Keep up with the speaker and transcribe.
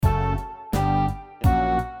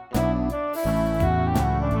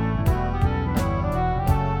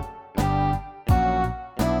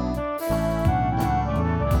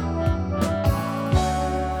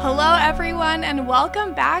everyone, and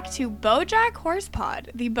welcome back to BoJack Horsepod,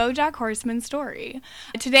 the BoJack Horseman story.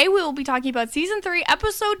 Today we will be talking about Season 3,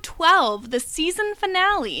 Episode 12, the season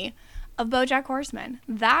finale of BoJack Horseman.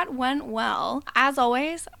 That went well. As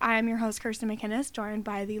always, I am your host, Kirsten McInnes, joined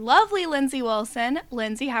by the lovely Lindsay Wilson.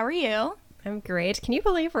 Lindsay, how are you? I'm great. Can you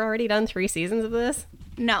believe we're already done 3 seasons of this?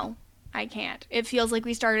 No, I can't. It feels like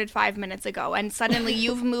we started 5 minutes ago, and suddenly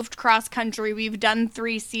you've moved cross-country. We've done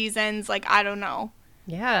 3 seasons. Like, I don't know.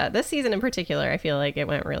 Yeah, this season in particular, I feel like it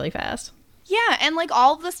went really fast. Yeah, and like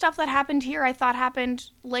all of the stuff that happened here, I thought happened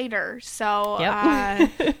later. So, yep.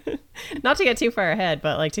 Not to get too far ahead,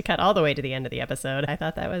 but like to cut all the way to the end of the episode, I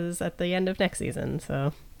thought that was at the end of next season.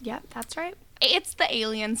 So, yeah, that's right. It's the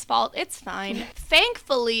aliens' fault. It's fine.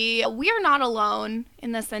 Thankfully, we are not alone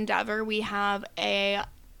in this endeavor. We have a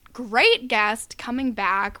great guest coming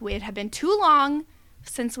back. It had been too long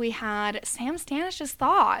since we had Sam Stanish's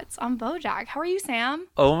thoughts on BoJack. How are you, Sam?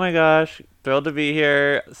 Oh my gosh, thrilled to be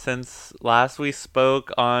here. Since last we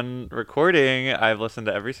spoke on recording, I've listened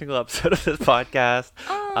to every single episode of this podcast.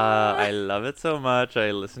 I love it so much. I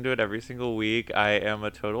listen to it every single week. I am a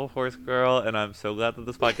total horse girl, and I'm so glad that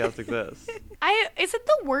this podcast exists. Is it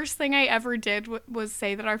the worst thing I ever did was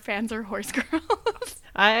say that our fans are horse girls?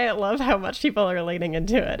 I love how much people are leaning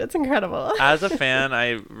into it. It's incredible. As a fan,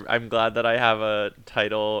 I'm glad that I have a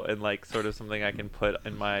title and like sort of something I can put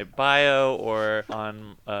in my bio or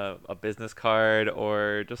on a business card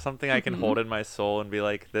or just something I can hold in my soul and be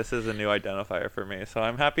like, this is a new identifier for me. So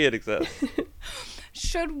I'm happy it exists.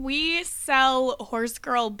 Should we sell horse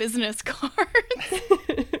girl business cards?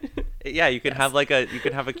 Yeah, you can have a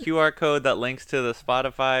QR code that links to the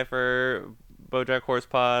Spotify for BoJack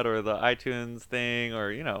Horsepod or the iTunes thing, or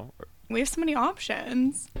we have so many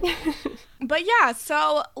options. But yeah,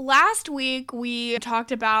 so last week we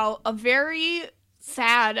talked about a very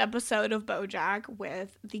sad episode of BoJack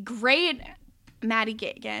with the great Maddie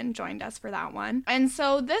Gagan joined us for that one. And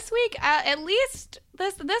so this week, at least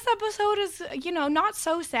this episode is, not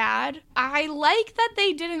so sad. I like that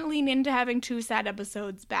they didn't lean into having 2 sad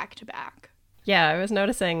episodes back to back. Yeah, I was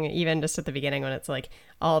noticing even just at the beginning when it's like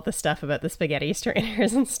all the stuff about the spaghetti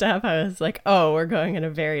strainers and stuff, I was like, oh, we're going in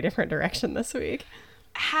a very different direction this week.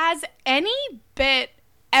 Has any bit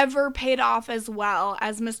ever paid off as well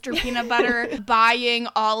as Mr. Peanut Butter buying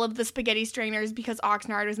all of the spaghetti strainers because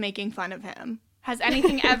Oxnard was making fun of him? Has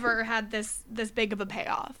anything ever had this big of a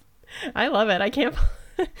payoff? I love it. I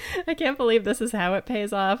can't believe this is how it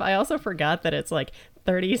pays off. I also forgot that it's like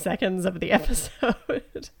 30 seconds of the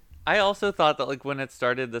episode. I also thought that like when it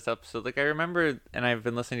started this episode, like I remember, and I've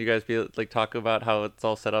been listening to you guys be like talk about how it's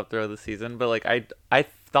all set up throughout the season, but like I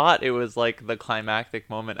thought it was like the climactic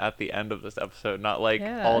moment at the end of this episode, not like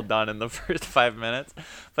all done in the first 5 minutes.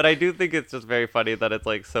 But I do think it's just very funny that it's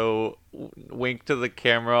like so wink to the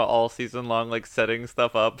camera all season long, like setting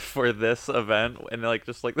stuff up for this event, and like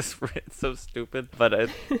just like this, it's so stupid, but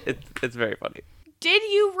it's very funny. Did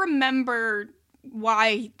you remember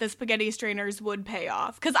why the spaghetti strainers would pay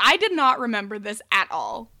off? Because I did not remember this at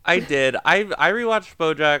all. I did. I rewatched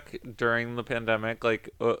BoJack during the pandemic, like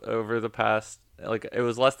over the past, like it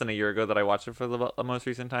was less than a year ago that I watched it for the most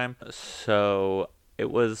recent time. So it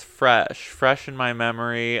was fresh in my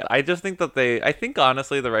memory. I just think that I think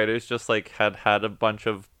honestly the writers just like had a bunch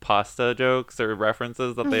of pasta jokes or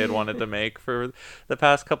references that they had wanted to make for the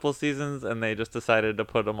past couple seasons, and they just decided to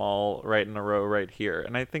put them all right in a row right here.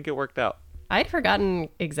 And I think it worked out. I'd forgotten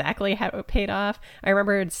exactly how it paid off. I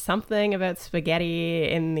remembered something about spaghetti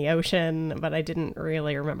in the ocean, but I didn't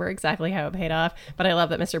really remember exactly how it paid off. But I love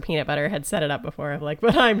that Mr. Peanut Butter had set it up before of like,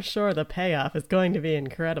 but I'm sure the payoff is going to be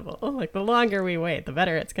incredible. Like the longer we wait, the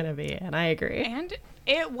better it's going to be. And I agree. And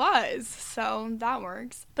it was, so that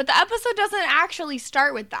works. But the episode doesn't actually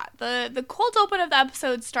start with that. The cold open of the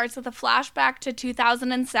episode starts with a flashback to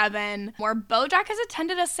 2007, where BoJack has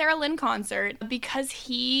attended a Sarah Lynn concert because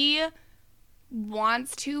he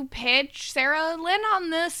wants to pitch Sarah Lynn on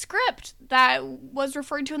the script that was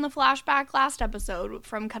referred to in the flashback last episode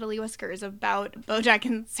from Cuddly Whiskers about BoJack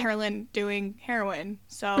and Sarah Lynn doing heroin.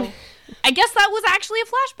 So I guess that was actually a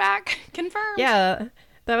flashback. Confirmed. Yeah,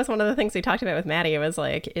 that was one of the things we talked about with Maddie. It was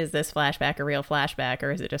like, is this flashback a real flashback,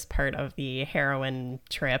 or is it just part of the heroin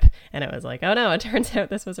trip? And it was like, oh no, it turns out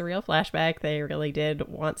this was a real flashback. They really did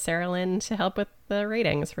want Sarah Lynn to help with the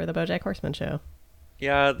ratings for the BoJack Horseman show.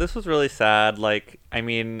 Yeah, this was really sad. Like, I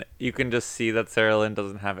mean, you can just see that Sarah Lynn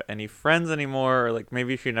doesn't have any friends anymore, or like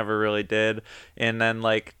maybe she never really did. And then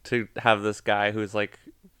like to have this guy who's like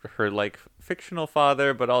her like fictional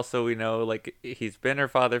father, but also we know like he's been her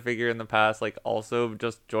father figure in the past, like also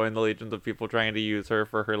just joined the legions of people trying to use her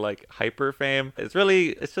for her like hyper fame. It's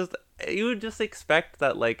just, you would just expect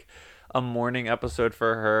that like a morning episode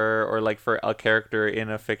for her, or like for a character in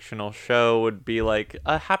a fictional show, would be like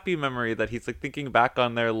a happy memory that he's like thinking back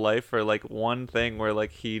on their life, or like one thing where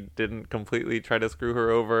like he didn't completely try to screw her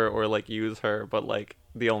over or like use her, but like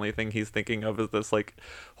the only thing he's thinking of is this like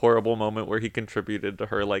horrible moment where he contributed to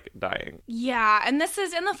her like dying. Yeah, and this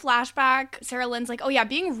is in the flashback. Sarah Lynn's like, oh yeah,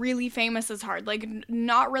 being really famous is hard. Like,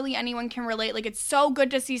 not really anyone can relate. Like, it's so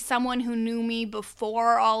good to see someone who knew me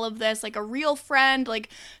before all of this, like a real friend, like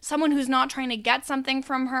someone who's not trying to get something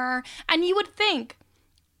from her. And you would think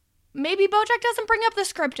maybe BoJack doesn't bring up the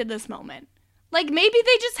script at this moment. Like, maybe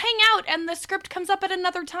they just hang out and the script comes up at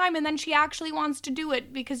another time and then she actually wants to do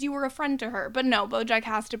it because you were a friend to her. But no, BoJack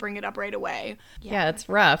has to bring it up right away. Yeah, it's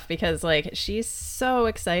rough because, like, she's so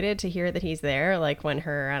excited to hear that he's there. Like, when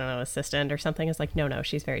her, I don't know, assistant or something is like, no,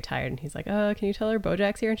 she's very tired. And he's like, oh, can you tell her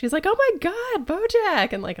BoJack's here? And she's like, oh my God,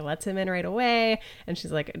 BoJack! And, like, lets him in right away. And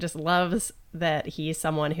she's like, just loves that he's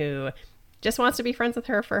someone who just wants to be friends with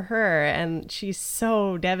her for her. And she's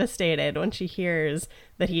so devastated when she hears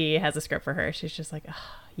that he has a script for her. She's just like,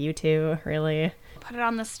 oh, you two, really? Put it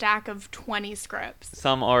on the stack of 20 scripts.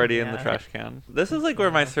 Some already in the trash can. This is like where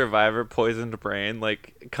my Survivor poisoned brain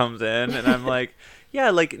like comes in, and I'm like,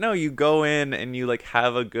 yeah, like, no, you go in and you like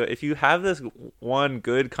have a good, if you have this one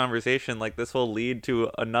good conversation, like this will lead to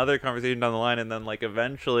another conversation down the line, and then like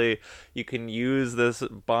eventually you can use this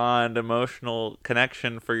bond emotional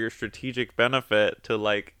connection for your strategic benefit to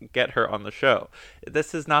like get her on the show.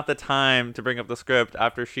 This is not the time to bring up the script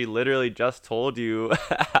after she literally just told you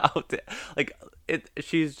how to, like,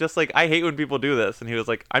 she's just like, I hate when people do this, and he was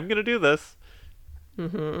like, I'm gonna do this.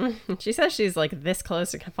 Mm-hmm. She says she's like this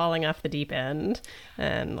close to falling off the deep end,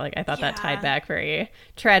 and like I thought that tied back very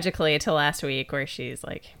tragically to last week, where she's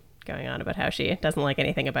like going on about how she doesn't like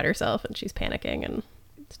anything about herself and she's panicking, and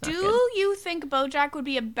it's not good. Do you think BoJack would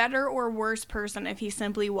be a better or worse person if he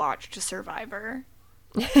simply watched Survivor?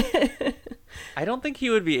 I don't think he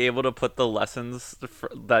would be able to put the lessons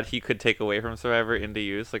that he could take away from Survivor into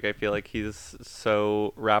use. Like, I feel like he's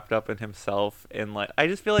so wrapped up in himself. And like, I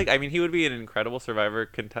just feel like, I mean, he would be an incredible Survivor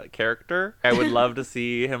character. I would love to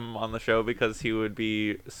see him on the show because he would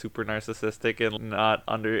be super narcissistic and not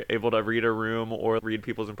able to read a room or read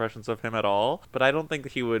people's impressions of him at all. But I don't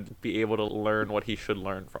think he would be able to learn what he should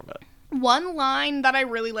learn from it. One line that I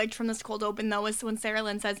really liked from this cold open, though, is when Sarah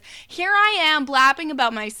Lynn says, here I am blabbing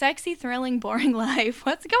about my sexy, thrilling, boring life.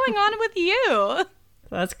 What's going on with you?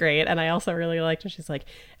 That's great. And I also really liked when she's like,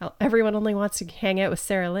 everyone only wants to hang out with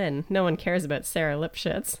Sarah Lynn. No one cares about Sarah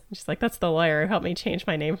Lipschitz. She's like, that's the lawyer who helped me change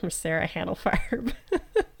my name from Sarah Handelfarb.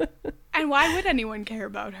 And why would anyone care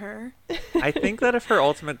about her? I think that if her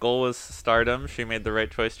ultimate goal was stardom, she made the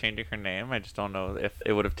right choice changing her name. I just don't know if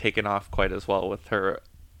it would have taken off quite as well with her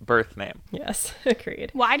birth name. Yes, agreed.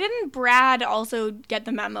 Why didn't Brad also get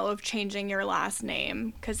the memo of changing your last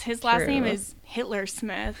name? Because his last name is Hitler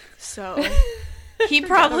Smith, so he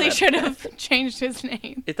probably should have changed his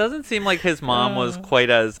name. It doesn't seem like his mom was quite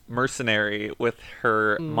as mercenary with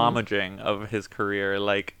her momaging of his career.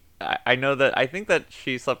 Like, I know that, I think that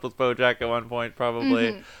she slept with BoJack at one point,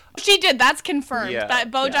 probably. Mm-hmm. She did. That's confirmed. Yeah.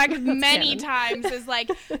 That BoJack many times is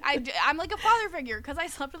like, I'm like a father figure because I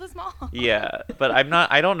slept with his mom. Yeah, but I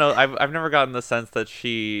don't know. I've never gotten the sense that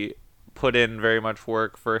she put in very much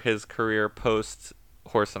work for his career post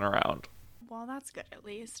horsing around. Well, that's good at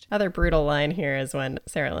least. Other brutal line here is when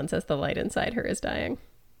Sarah Lynn says the light inside her is dying.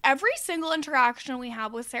 Every single interaction we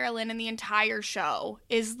have with Sarah Lynn in the entire show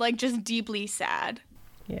is like just deeply sad.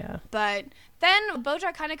 Yeah. But then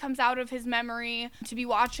BoJack kind of comes out of his memory to be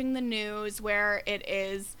watching the news where it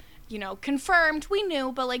is, you know, confirmed. We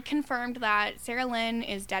knew, but like confirmed that Sarah Lynn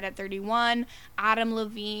is dead at 31. Adam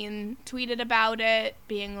Levine tweeted about it,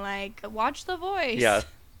 being like, watch The Voice. Yeah.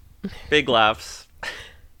 Big laughs.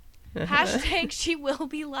 Hashtag she will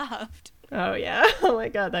be loved. Oh, yeah. Oh, my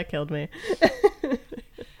God. That killed me. Can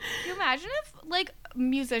you imagine if, like,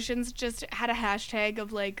 musicians just had a hashtag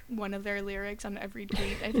of, like, one of their lyrics on every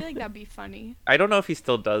tweet? I feel like that'd be funny. I don't know if he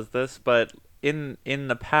still does this, but in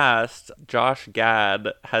the past, Josh Gad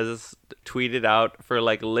has tweeted out for,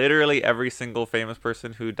 like, literally every single famous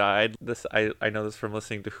person who died. This I know this from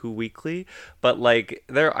listening to Who Weekly, but, like,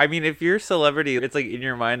 I mean, if you're a celebrity, it's, like, in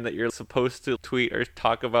your mind that you're supposed to tweet or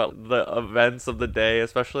talk about the events of the day,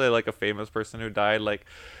 especially, like, a famous person who died, like,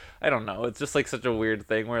 I don't know. It's just like such a weird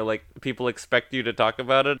thing where like people expect you to talk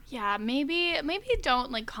about it. Yeah, maybe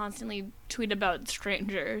don't like constantly tweet about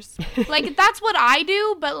strangers. Like that's what I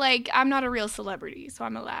do, but like I'm not a real celebrity, so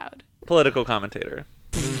I'm allowed. Political commentator.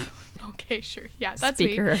 Okay, sure. Yeah, that's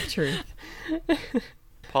Speaker me. of truth.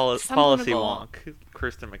 Policy unwinnable. wonk.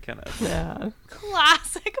 Kirsten McKinnon. Yeah.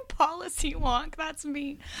 Classic policy wonk. That's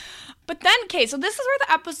me. But then, okay, so this is where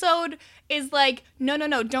the episode is like, no,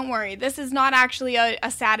 don't worry. This is not actually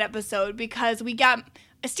a sad episode because we got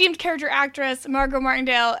esteemed character actress Margot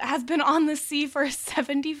Martindale has been on the sea for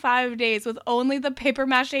 75 days with only the paper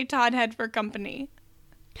mache Todd head for company.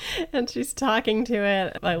 And she's talking to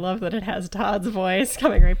it. I love that it has Todd's voice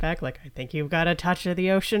coming right back like, I think you've got a touch of the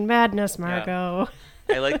ocean madness, Margot.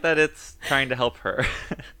 I like that it's trying to help her.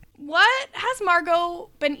 What has Margot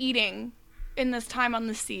been eating in this time on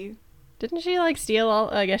the sea? Didn't she like steal all?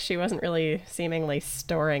 I guess she wasn't really seemingly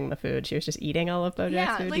storing the food. She was just eating all of Bojack's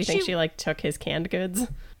Yeah, food. like Do you think she- she like took his canned goods?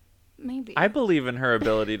 Maybe. I believe in her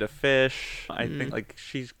ability to fish. I think like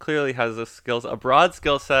she clearly has a broad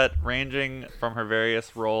skill set ranging from her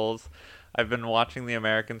various roles. I've been watching The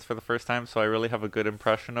Americans for the first time, so I really have a good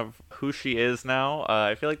impression of who she is now.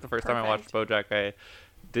 I feel like the first time I watched BoJack, I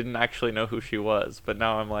didn't actually know who she was, but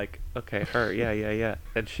now I'm like, okay, her, yeah.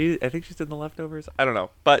 And I think she's in The Leftovers. I don't know,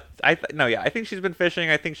 but I think she's been fishing.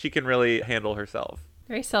 I think she can really handle herself.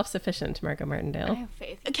 Very self-sufficient, Margot I Martindale. have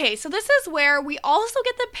faith. Okay, so this is where we also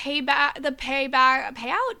get the payout.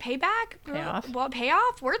 Payoff. Well,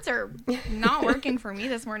 payoff. Words are not working for me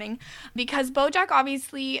this morning because BoJack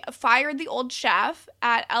obviously fired the old chef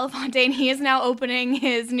at Elefante, and he is now opening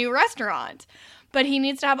his new restaurant. But he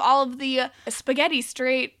needs to have all of the spaghetti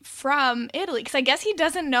straight from Italy because I guess he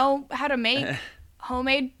doesn't know how to make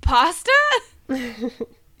homemade pasta.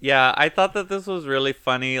 Yeah, I thought that this was really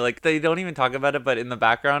funny. Like, they don't even talk about it, but in the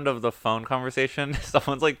background of the phone conversation,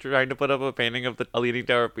 someone's, like, trying to put up a painting of the Leaning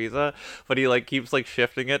Tower of Pisa, but he, like, keeps, like,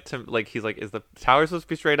 shifting it to, like, he's like, is the tower supposed to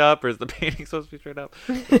be straight up, or is the painting supposed to be straight up?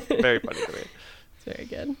 Very funny to me. It's very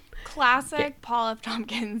good. Classic Paul F.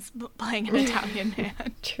 Tompkins playing an Italian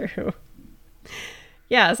man. True.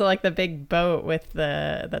 Yeah, so like the big boat with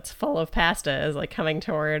that's full of pasta is like coming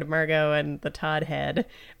toward Margot and the Todd head.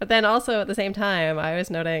 But then also at the same time, I was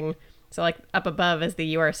noting, so like up above is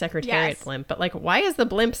the UR Secretariat Yes. blimp, but like why is the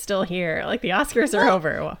blimp still here? Like the Oscars are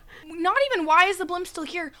over. Not even why is the blimp still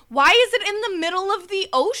here? Why is it in the middle of the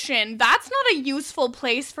ocean? That's not a useful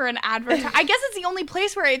place for an advertisement. I guess it's the only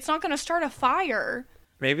place where it's not going to start a fire.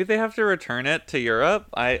 Maybe they have to return it to Europe.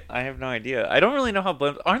 I have no idea. I don't really know how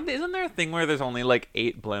blimps isn't there a thing where there's only like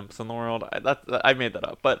 8 blimps in the world? I made that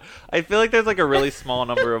up, but I feel like there's like a really small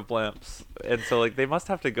number of blimps, and so like they must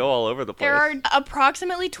have to go all over the place. There are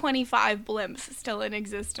approximately 25 blimps still in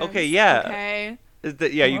existence. Okay, yeah. Okay. You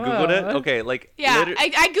googled it? Whoa. Okay, like Yeah,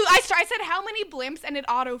 I said how many blimps and it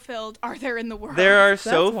autofilled are there in the world? there are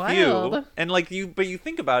so That's few, wild. and like but you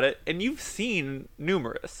think about it, and you've seen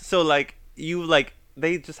numerous. So like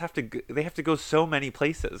they just have to go so many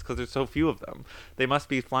places because there's so few of them. They must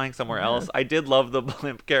be flying somewhere else. I did love the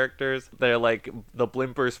blimp characters. They're like the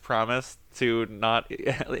blimpers promise to not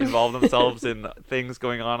involve themselves in things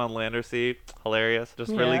going on land or sea. Hilarious,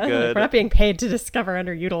 just really Yeah, good. We're not being paid to discover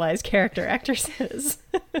underutilized character actresses.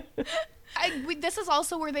 This is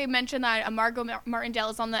also where they mention that Margot Martindale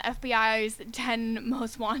is on the FBI's 10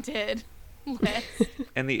 most wanted list.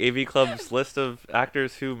 And the AV Club's list of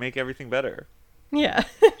actors who make everything better. Yeah.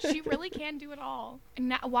 She really can do it all. And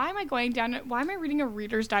now, why am I reading a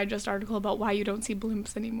Reader's Digest article about why you don't see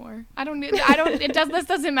blimps anymore? This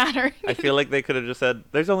doesn't matter. I feel like they could have just said,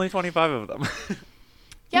 "There's only 25 of them."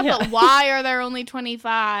 Yeah, Yeah. but why are there only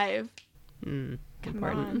 25? Come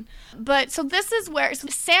Important. on. But so this is where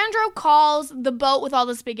Sandro calls the boat with all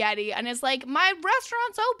the spaghetti and is like, my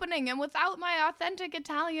restaurant's opening and without my authentic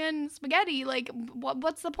Italian spaghetti, like,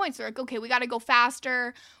 what's the point? So they're like, okay, we got to go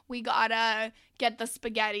faster. We got to get the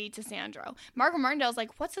spaghetti to Sandro. Margot Martindale's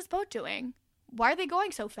like, what's this boat doing? Why are they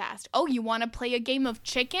going so fast? Oh, you want to play a game of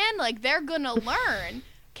chicken? Like, they're going to learn.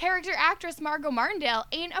 Character actress Margot Martindale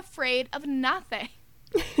ain't afraid of nothing.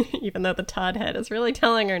 Even though the Todd head is really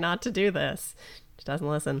telling her not to do this. She doesn't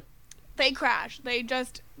listen. They crash.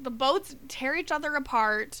 The boats tear each other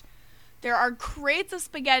apart. There are crates of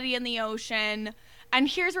spaghetti in the ocean. And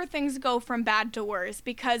here's where things go from bad to worse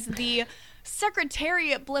because the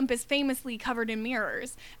Secretariat blimp is famously covered in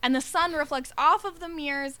mirrors. And the sun reflects off of the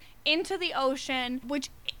mirrors into the ocean, which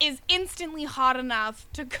is instantly hot enough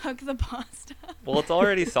to cook the pasta. Well, it's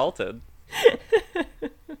already salted.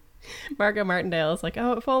 Margot Martindale is like,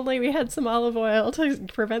 oh, if only we had some olive oil to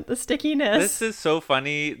prevent the stickiness. This is so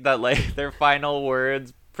funny that like their final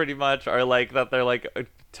words pretty much are like that they're like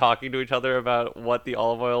talking to each other about what the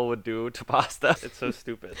olive oil would do to pasta. It's so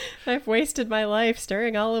stupid. I've wasted my life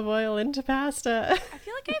stirring olive oil into pasta. I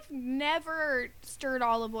feel like I've never stirred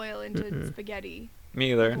olive oil into spaghetti.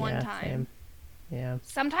 Me either. One time. Same. Yeah.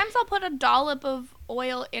 Sometimes I'll put a dollop of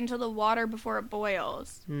oil into the water before it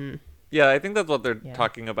boils. Yeah, I think that's what they're Yeah.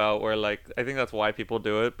 talking about, where, like, I think that's why people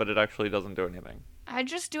do it, but it actually doesn't do anything. I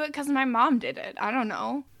just do it because my mom did it. I don't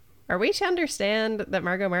know. Are we to understand that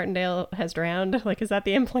Margot Martindale has drowned? Like, is that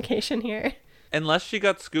the implication here? Unless she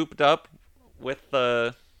got scooped up with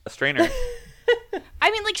the strainer.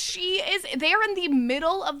 I mean, like, they're in the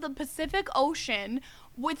middle of the Pacific Ocean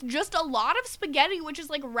with just a lot of spaghetti, which is,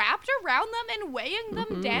 like, wrapped around them and weighing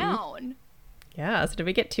them down. Yeah, so did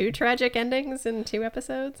we get 2 tragic endings in 2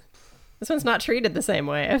 episodes? This one's not treated the same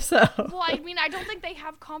way, so... Well, I mean, I don't think they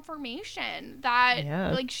have confirmation that,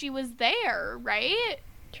 like, she was there, right?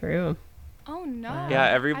 True. Oh, no. Yeah,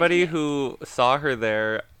 everybody who saw her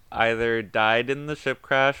there either died in the ship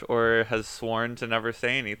crash or has sworn to never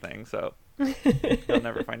say anything, so you'll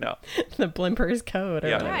never find out. The Blimper's code or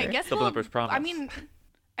Yeah. whatever. Yeah, I guess The Blimper's promise. I mean,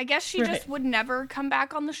 I guess she just would never come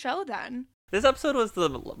back on the show then. This episode was the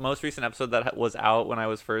most recent episode that was out when I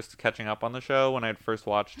was first catching up on the show, when I first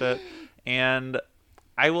watched it. And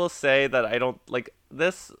I will say that I don't, like,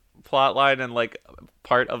 this plot line and, like,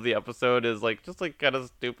 part of the episode is, like, just, like, kind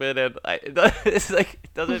of stupid. And it's, like,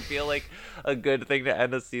 it doesn't feel like a good thing to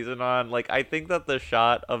end a season on. Like, I think that the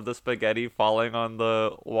shot of the spaghetti falling on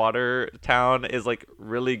the water town is, like,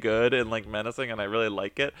 really good and, like, menacing, and I really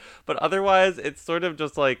like it. But otherwise, it's sort of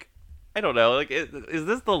just, like, I don't know. Like, is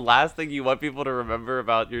this the last thing you want people to remember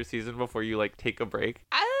about your season before you, like, take a break?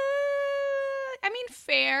 I mean,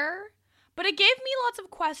 fair. But it gave me lots of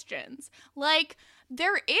questions. Like,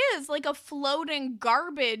 there is, like, a floating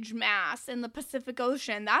garbage mass in the Pacific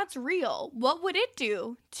Ocean. That's real. What would it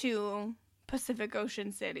do to Pacific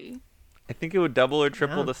Ocean City? I think it would double or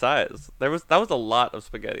triple the size. That was a lot of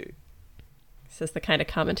spaghetti. This is the kind of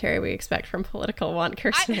commentary we expect from political want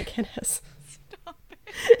Kirsten McInnes. Stop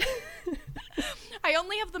it. I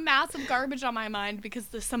only have the mass of garbage on my mind because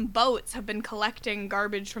some boats have been collecting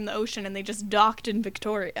garbage from the ocean and they just docked in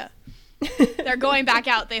Victoria. They're going back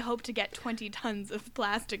out. They hope to get 20 tons of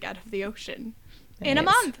plastic out of the ocean in a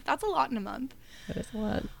month. That's a lot in a month. That is a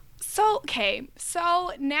lot. So, okay.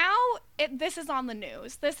 So now this is on the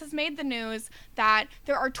news. This has made the news that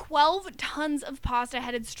there are 12 tons of pasta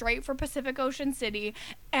headed straight for Pacific Ocean City.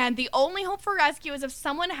 And the only hope for rescue is if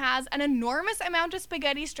someone has an enormous amount of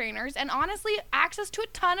spaghetti strainers and honestly access to a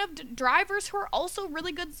ton of drivers who are also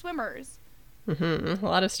really good swimmers. Mm-hmm. A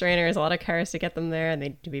lot of strainers, a lot of cars to get them there, and they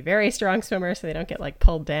need to be very strong swimmers so they don't get, like,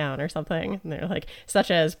 pulled down or something. And they're like,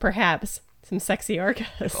 such as perhaps some sexy orcas.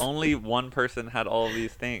 If only one person had all of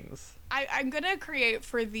these things. I'm gonna create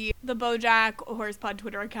for the BoJack Horsepod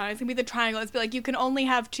Twitter account. It's gonna be the triangle. It's be like you can only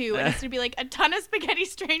have 2, and it's gonna be like a ton of spaghetti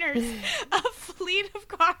strainers, a fleet of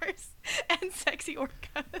cars, and sexy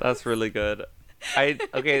orcas. That's really good.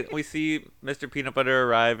 Okay, we see Mr. Peanut Butter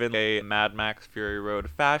arrive in a Mad Max Fury Road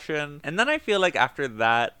fashion, and then I feel like after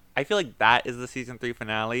that, that is the season 3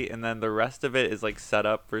 finale, and then the rest of it is, like, set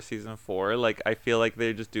up for season 4. Like, I feel like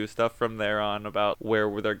they just do stuff from there on about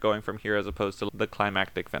where they're going from here as opposed to the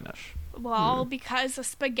climactic finish. Well, because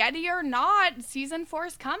spaghetti or not, season 4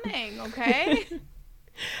 is coming, okay?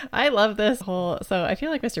 I love this whole... So I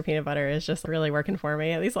feel like Mr. Peanut Butter is just really working for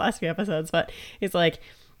me, at these last few episodes, but he's, like,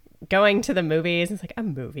 going to the movies. It's like, a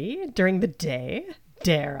movie during the day?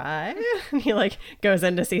 Dare I? And he, like, goes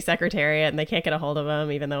in to see Secretariat and they can't get a hold of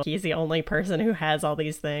him, even though he's the only person who has all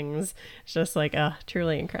these things. It's just like,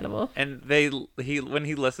 truly incredible. And when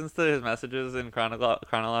he listens to his messages in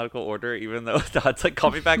chronological order, even though Todd's like, call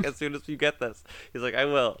me back as soon as you get this, he's like, I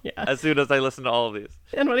will, as soon as I listen to all of these.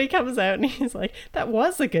 And when he comes out and he's like, that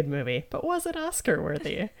was a good movie, but was it Oscar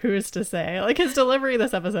worthy? Who's to say? Like, his delivery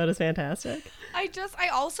this episode is fantastic. I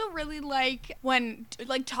also really like when,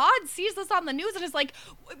 like, Todd sees this on the news and is like,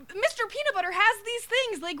 Mr. Peanut Butter has these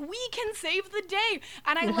things, like, we can save the day.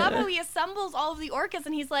 And I love how he assembles all of the orcas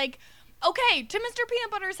and he's like, okay, to Mr. Peanut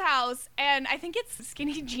Butter's house. And I think it's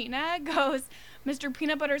Skinny Gina goes, Mr.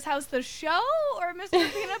 Peanut Butter's house the show or Mr.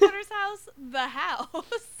 Peanut Butter's house the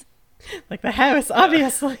house? Like, the house,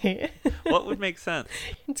 obviously. What would make sense?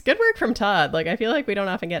 It's good work from Todd. Like, I feel like we don't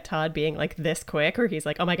often get Todd being, like, this quick, where he's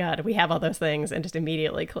like, oh my god, we have all those things, and just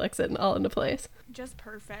immediately clicks it all into place. Just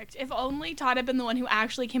perfect. If only Todd had been the one who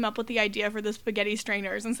actually came up with the idea for the spaghetti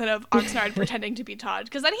strainers instead of Oxnard pretending to be Todd,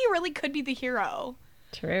 because then he really could be the hero.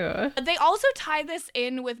 True. They also tie this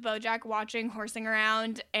in with BoJack watching Horsing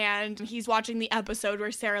Around, and he's watching the episode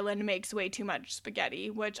where Sarah Lynn makes way too much spaghetti,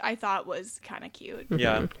 which I thought was kind of cute.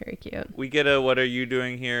 Yeah. Very cute. We get a "what are you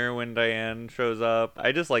doing here" when Diane shows up.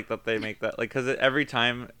 I just like that they make that, like, because every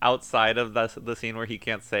time outside of the scene where he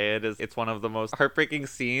can't say it, it's one of the most heartbreaking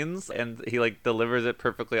scenes, and he like delivers it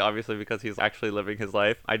perfectly, obviously because he's actually living his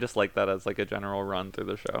life. I just like that as like a general run through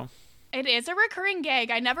the show. It is a recurring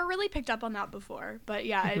gag. I never really picked up on that before, but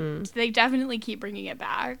yeah, they definitely keep bringing it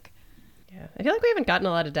back. Yeah, I feel like we haven't gotten a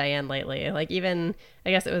lot of Diane lately. Like, even,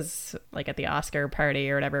 I guess it was like at the Oscar party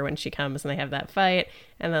or whatever when she comes and they have that fight.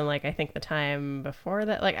 And then, like, I think the time before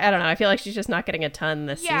that, like, I don't know. I feel like she's just not getting a ton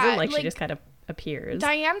this season. Like, she just kind of appears.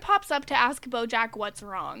 Diane pops up to ask BoJack what's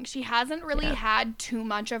wrong. She hasn't really had too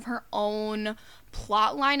much of her own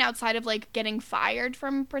plot line outside of, like, getting fired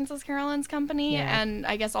from Princess Carolyn's company and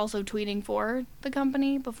I guess also tweeting for the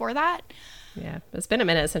company before that. Yeah, it's been a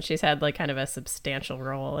minute since she's had like kind of a substantial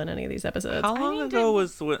role in any of these episodes. How long ago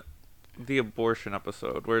was the abortion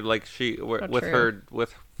episode where like with Mr.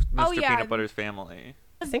 Peanut Butter's family?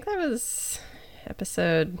 I think that was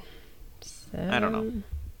episode 7. I don't know.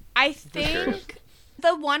 I think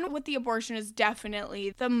the one with the abortion is definitely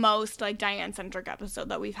the most like Diane-centric episode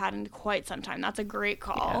that we've had in quite some time. That's a great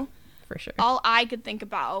call. Yeah. For sure. All I could think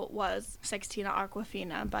about was Sextina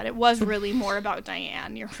Aquafina, but it was really more about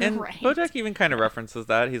Diane. You're and right. BoJack even kind of references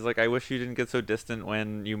that. He's like, I wish you didn't get so distant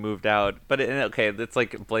when you moved out. But it's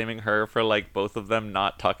like blaming her for like both of them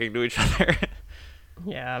not talking to each other.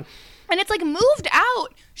 Yeah. And it's like, moved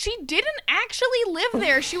out. She didn't actually live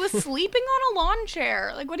there. She was sleeping on a lawn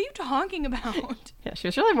chair. Like, what are you talking about? Yeah, she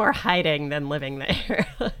was really more hiding than living there.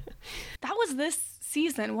 That was this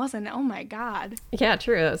season, wasn't it? Oh my god. Yeah,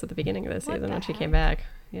 true. That was at the beginning of the season when she heck? came back.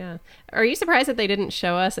 Yeah. Are you surprised that they didn't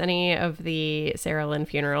show us any of the Sarah Lynn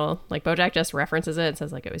funeral? Like, BoJack just references it and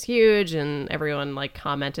says like it was huge, and everyone like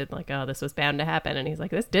commented like, oh, this was bound to happen, and he's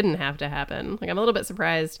like, this didn't have to happen. Like, I'm a little bit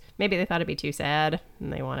surprised. Maybe they thought it'd be too sad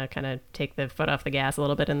and they want to kind of take the foot off the gas a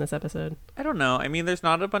little bit in this episode. I don't know. I mean, there's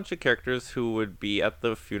not a bunch of characters who would be at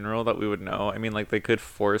the funeral that we would know. I mean, like, they could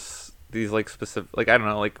force these like specific, like, I don't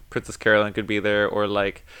know, like Princess Carolyn could be there, or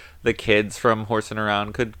like the kids from Horsing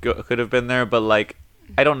Around could have been there, but like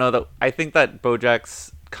I don't know that. I think that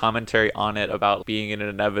BoJack's commentary on it about being an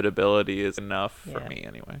inevitability is enough for me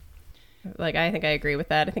anyway. Like, I think I agree with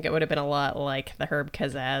that. I think it would have been a lot like the Herb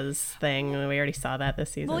Kazaz thing. We already saw that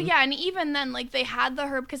this season. Well, yeah, and even then, like, they had the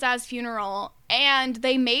Herb Kazaz funeral, and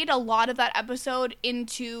they made a lot of that episode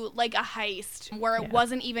into, like, a heist, where it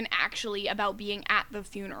wasn't even actually about being at the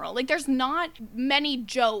funeral. Like, there's not many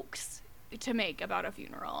jokes to make about a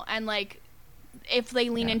funeral, and, like, if they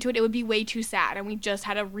lean into it, it would be way too sad, and we just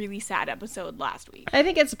had a really sad episode last week. I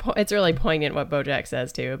think it's really poignant what BoJack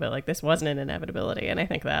says too, but like, this wasn't an inevitability, and I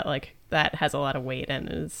think that like that has a lot of weight and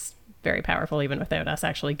is very powerful even without us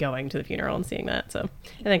actually going to the funeral and seeing that. So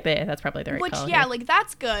I think that's probably the right call. Which, yeah, like,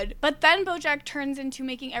 that's good. But then BoJack turns into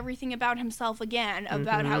making everything about himself again,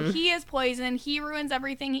 about how he is poison, he ruins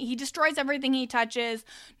everything, he destroys everything he touches,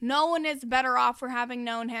 no one is better off for having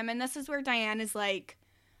known him, and this is where Diane is like,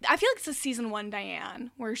 I feel like it's a season 1 Diane,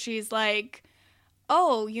 where she's like,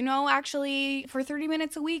 oh, you know, actually, for 30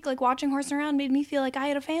 minutes a week, like, watching Horsing Around made me feel like I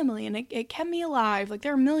had a family, and it kept me alive. Like,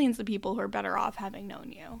 there are millions of people who are better off having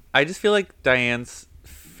known you. I just feel like Diane's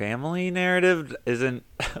family narrative isn't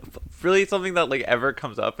really something that, like, ever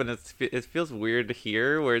comes up, and it feels weird to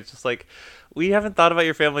hear, where it's just like, we haven't thought about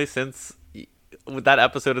your family since with that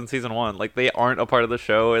episode in season 1. Like, they aren't a part of the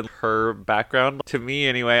show, and her background, to me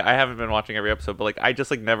anyway, I haven't been watching every episode, but like, I just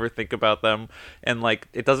like never think about them, and like,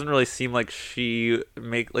 it doesn't really seem like she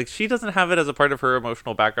doesn't have it as a part of her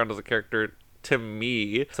emotional background as a character to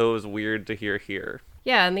me, so it was weird to hear here.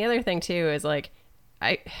 Yeah, and the other thing too is like,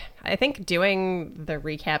 I think doing the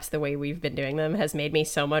recaps the way we've been doing them has made me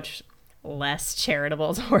so much less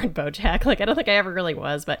charitable toward BoJack. Like, I don't think I ever really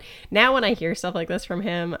was, but now when I hear stuff like this from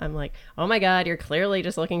him, I'm like, oh my god, you're clearly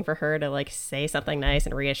just looking for her to like say something nice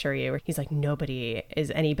and reassure you. He's like, nobody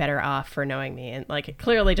is any better off for knowing me, and like,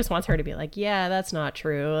 clearly just wants her to be like, yeah, that's not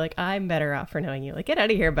true, like, I'm better off for knowing you. Like, get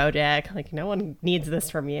out of here, BoJack, like, no one needs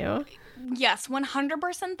this from you. Yes,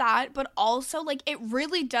 100% that, but also, like, it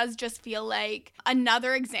really does just feel like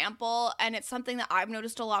another example, and it's something that I've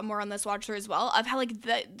noticed a lot more on this watch through as well, of how, like,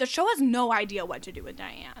 the show has no idea what to do with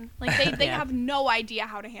Diane. Like, they have no idea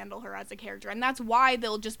how to handle her as a character, and that's why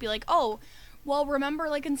they'll just be like, oh, well, remember,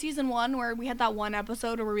 like, in season 1 where we had that one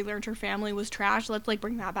episode where we learned her family was trash, let's, like,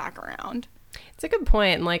 bring that back around. It's a good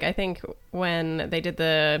point. And like, I think when they did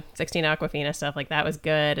the 16 Aquafina stuff, like, that was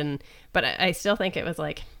good, but I still think it was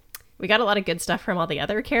like, we got a lot of good stuff from all the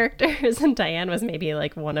other characters, and Diane was maybe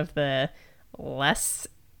like one of the less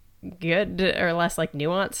good or less like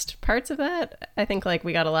nuanced parts of that. I think like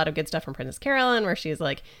we got a lot of good stuff from Princess Carolyn, where she's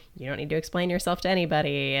like, you don't need to explain yourself to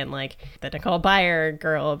anybody, and like the Nicole Byer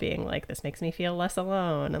girl being like, this makes me feel less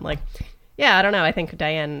alone, and like, yeah, I don't know, I think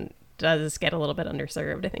Diane does get a little bit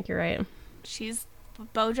underserved. I think you're right. She's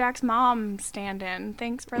BoJack's mom stand-in.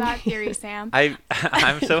 Thanks for that theory, Sam. I'm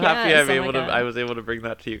so happy Yes, I was able to bring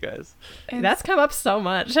that to you guys. That's come up so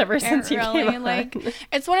much ever since you came on. Like,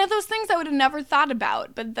 it's one of those things I would have never thought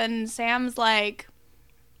about, but then Sam's like,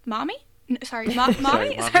 mommy? Sorry, mommy?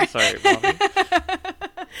 Sorry, mommy.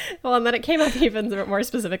 Well, and then it came up even more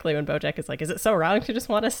specifically when BoJack is like, is it so wrong to just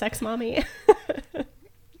want a sex mommy?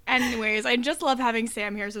 Anyways, I just love having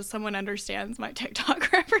Sam here so someone understands my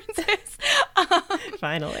TikTok references.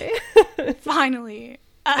 Finally. Finally.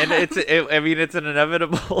 And it's an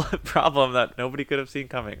inevitable problem that nobody could have seen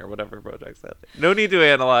coming, or whatever BoJack said. No need to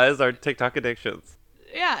analyze our TikTok addictions.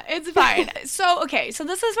 Yeah, it's fine. So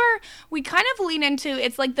this is where we kind of lean into,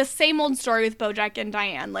 it's like the same old story with BoJack and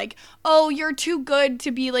Diane. Like, oh, you're too good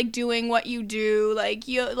to be like doing what you do. Like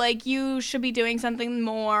you should be doing something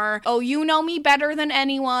more. Oh, you know me better than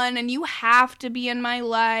anyone, and you have to be in my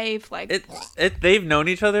life. Like they've known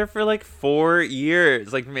each other for like 4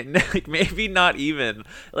 years. Like maybe not even.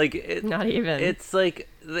 Not even. It's like.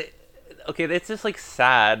 Okay, it's just like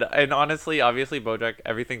sad, and honestly, obviously,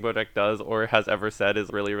 everything BoJack does or has ever said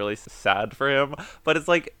is really, really sad for him. But it's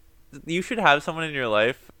like, you should have someone in your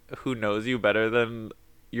life who knows you better than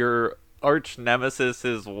your arch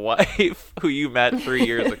nemesis's wife, who you met 3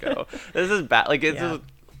 years ago. This is bad. Like, it's just.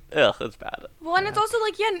 Ugh, it's bad. Well, and it's also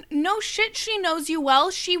like, yeah, no shit, she knows you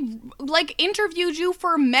well. She, like, interviewed you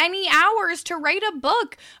for many hours to write a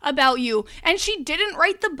book about you, and she didn't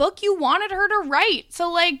write the book you wanted her to write.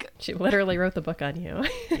 So, like... She literally wrote the book on you.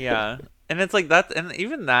 Yeah. And it's like that, and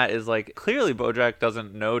even that is like, clearly BoJack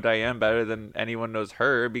doesn't know Diane better than anyone knows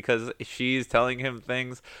her, because she's telling him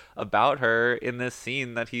things about her in this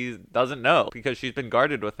scene that he doesn't know, because she's been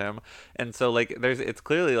guarded with him. And so like it's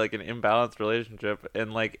clearly like an imbalanced relationship,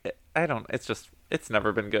 and like it's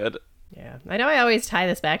never been good. Yeah, I know I always tie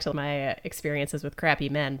this back to my experiences with crappy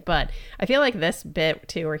men, but I feel like this bit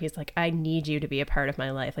too, where he's like, I need you to be a part of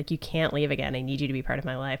my life. Like, you can't leave again. I need you to be part of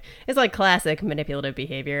my life. It's like classic manipulative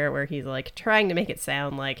behavior where he's like trying to make it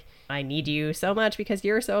sound like, I need you so much because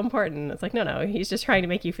you're so important. It's like, no, he's just trying to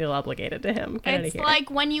make you feel obligated to him. It's like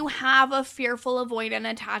when you have a fearful avoidant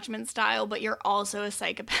attachment style, but you're also a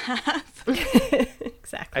psychopath.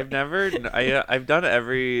 Exactly. I've done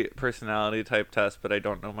every personality type test, but I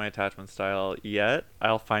don't know my attachment style yet.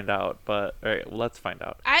 I'll find out, but all right, let's find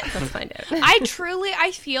out. Let's find out.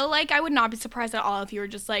 I feel like I would not be surprised at all if you were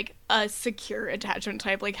just like a secure attachment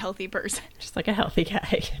type, like healthy person. Just like a healthy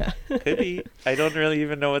guy. Could be. I don't really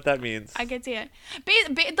even know what that means. I could see it.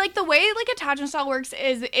 Like the way like attachment style works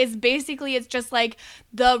is basically, it's just like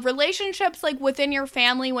the relationships like within your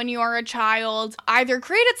family when you are a child either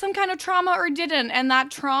created some kind of trauma or didn't, and that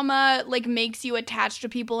trauma like makes you attached to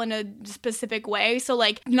people in a specific way. So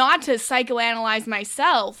like, not to psychoanalyze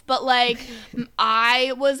myself, but like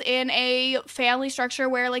I was in a family structure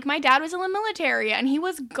where like my dad was in the military and he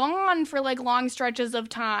was gone for like long stretches of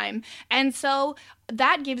time, and so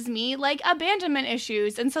that gives me like abandonment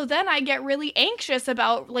issues. And so then I get really anxious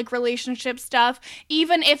about like relationship stuff,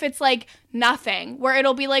 even if it's like nothing, where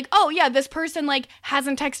it'll be like, oh yeah, this person like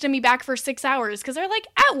hasn't texted me back for 6 hours because they're like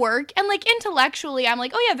at work, and like intellectually I'm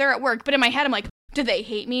like, oh yeah, they're at work, but in my head I'm like, do they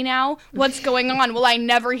hate me now? What's going on? Will I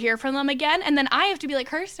never hear from them again? And then I have to be like,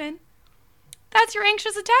 Kirsten, that's your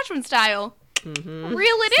anxious attachment style. Mm-hmm.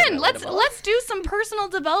 Reel it in. Let's do some personal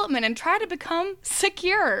development and try to become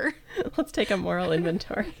secure. Let's take a moral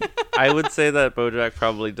inventory. I would say that BoJack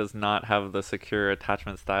probably does not have the secure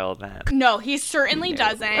attachment style then. No, he certainly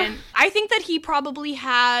doesn't. I think that he probably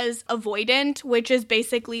has avoidant, which is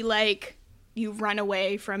basically like you run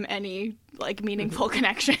away from any like meaningful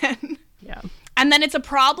connection. Yeah. And then it's a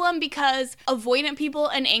problem because avoidant people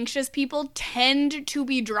and anxious people tend to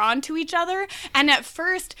be drawn to each other. And at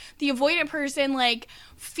first, the avoidant person, like,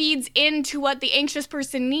 feeds into what the anxious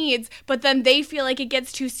person needs, but then they feel like it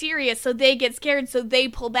gets too serious, so they get scared, so they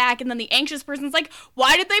pull back. And then the anxious person's like,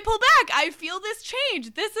 why did they pull back? I feel this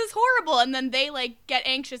change. This is horrible. And then they, like, get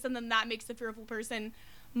anxious, and then that makes the fearful person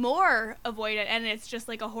more avoidant. And it's just,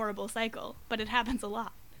 like, a horrible cycle. But it happens a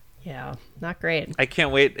lot. Yeah, not great. I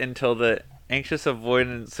can't wait until the anxious,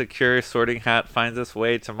 avoidant, secure sorting hat finds its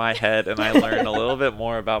way to my head and I learn a little bit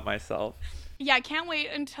more about myself. Yeah, I can't wait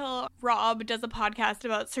until Rob does a podcast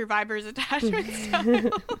about Survivor's attachment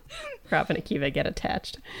style. Rob and Akiva get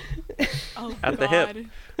attached. Oh, At the God.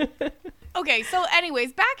 hip. Okay, so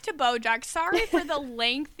anyways, back to BoJack. Sorry for the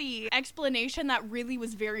lengthy explanation that really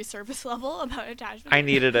was very surface level about attachment. I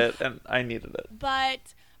needed it, and I needed it.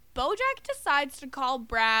 But BoJack decides to call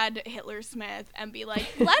Brad Hitler Smith and be like,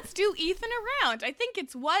 let's do Ethan around. I think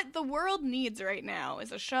it's what the world needs right now,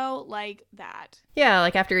 is a show like that. Yeah,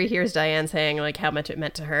 like after he hears Diane saying like how much it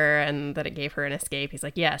meant to her and that it gave her an escape, he's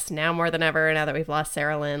like, yes, now more than ever, now that we've lost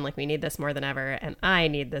Sarah Lynn, like we need this more than ever, and I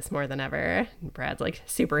need this more than ever. And Brad's like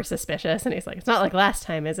super suspicious, and he's like, it's not like last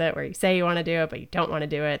time, is it, where you say you want to do it, but you don't want to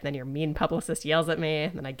do it, and then your mean publicist yells at me,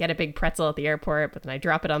 and then I get a big pretzel at the airport, but then I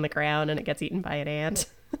drop it on the ground and it gets eaten by an ant.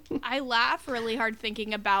 I laugh really hard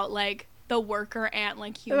thinking about like the worker ant,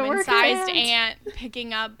 like human-sized ant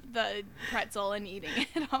picking up the pretzel and eating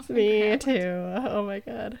it off the Me ground. too. Oh my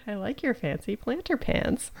god. I like your fancy planter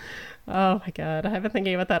pants. Oh my god. I've been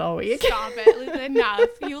thinking about that all week. Stop it. Enough.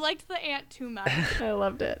 You liked the ant too much. I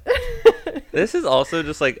loved it. This is also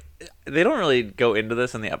just like, they don't really go into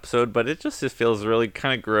this in the episode, but it just feels really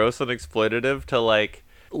kind of gross and exploitative to like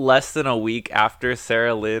less than a week after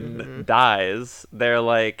Sarah Lynn dies, they're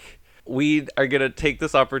like, we are gonna take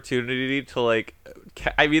this opportunity to like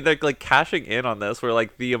they're like cashing in on this, where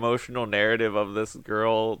like the emotional narrative of this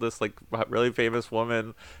girl, this like really famous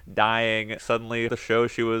woman dying, suddenly the show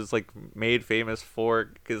she was like made famous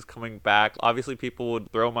for is coming back. Obviously people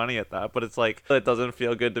would throw money at that, but it's like, it doesn't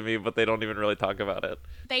feel good to me, but they don't even really talk about it.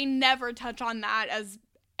 They never touch on that as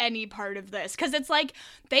any part of this, because it's like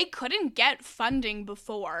they couldn't get funding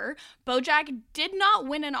before. BoJack did not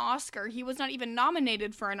win an Oscar. He was not even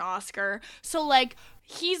nominated for an Oscar. So like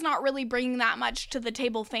he's not really bringing that much to the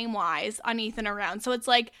table fame-wise on Ethan Around. So it's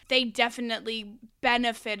like they definitely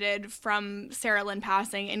benefited from Sarah Lynn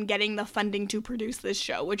passing and getting the funding to produce this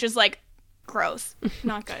show, which is like gross.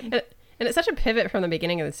 Not good. And it's such a pivot from the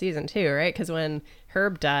beginning of the season too, right? Because when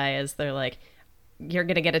Herb dies, they're like, you're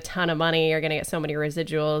going to get a ton of money. You're going to get so many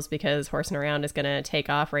residuals because Horsing Around is going to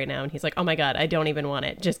take off right now. And he's like, oh my God, I don't even want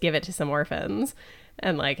it. Just give it to some orphans.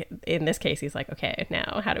 And like, in this case, he's like, okay,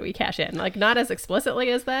 now how do we cash in? Like, not as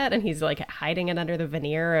explicitly as that. And he's like hiding it under the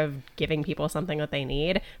veneer of giving people something that they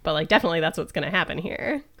need. But like, definitely that's what's going to happen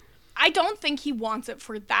here. I don't think he wants it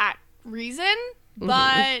for that reason,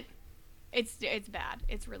 but it's bad.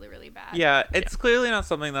 It's really, really bad. Yeah, it's clearly not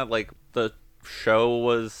something that like the show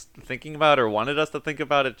was thinking about or wanted us to think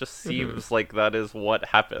about. It just seems like that is what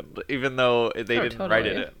happened, even though they didn't write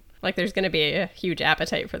it in. Like there's going to be a huge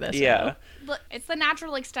appetite for this. Yeah. Look, it's the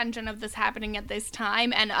natural extension of this happening at this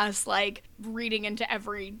time and us like reading into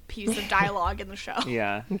every piece of dialogue in the show.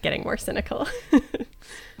 Yeah. Getting more cynical.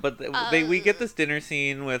 But we get this dinner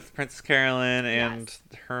scene with Princess Carolyn and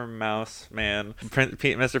her mouse man,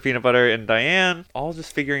 Mr. Peanut Butter and Diane, all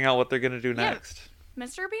just figuring out what they're going to do next.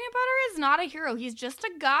 Mr. Peanut Butter is not a hero. He's just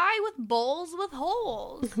a guy with bowls with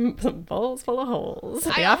holes. Some bowls full of holes.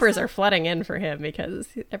 The offers are flooding in for him because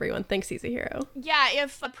everyone thinks he's a hero. Yeah,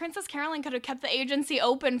 if Princess Carolyn could have kept the agency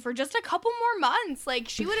open for just a couple more months, like,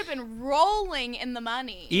 she would have been rolling in the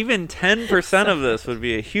money. Even 10% of this would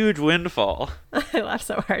be a huge windfall. I laughed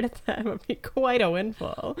so hard at that. It would be quite a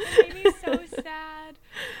windfall. It made me so sad.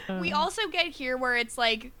 We also get here where it's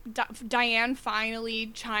like Diane finally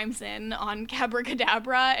chimes in on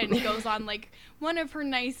Cabracadabra and goes on like one of her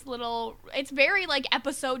nice little, it's very like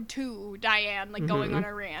episode 2 Diane like going on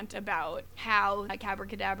a rant about how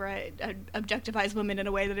Cabracadabra objectifies women in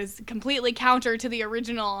a way that is completely counter to the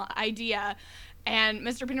original idea. And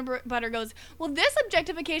Mr. Peanut Butter goes, well, this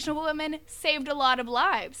objectification of women saved a lot of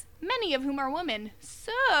lives, many of whom are women,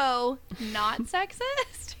 so not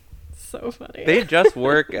sexist. So funny. They just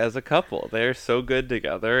work as a couple. They're so good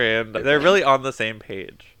together, and they're really on the same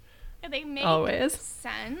page. Yeah, they make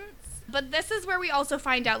sense. But this is where we also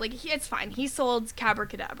find out, like, it's fine. He sold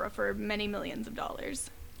Cabracadabra for many millions of dollars.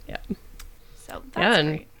 Yeah. So that's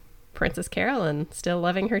great. Princess Carolyn still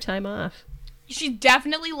loving her time off. She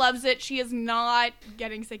definitely loves it. She is not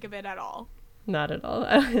getting sick of it at all. Not at all.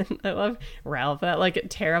 I love Ralph, that like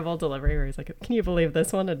terrible delivery where he's like, can you believe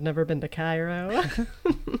this one had never been to Cairo?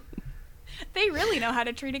 They really know how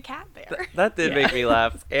to treat a cat there. That did make me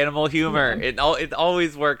laugh. Animal humor. It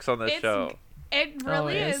always works on this show. It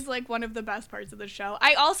really is like one of the best parts of the show.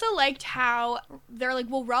 I also liked how they're like,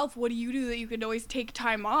 well, Ralph, what do you do that you could always take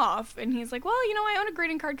time off? And he's like, well, you know, I own a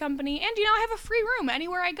greeting card company and, you know, I have a free room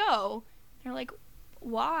anywhere I go. And they're like,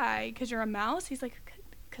 why? Because you're a mouse? He's like,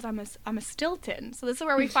 because I'm a Stilton. So this is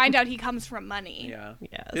where we find out he comes from money. Yeah.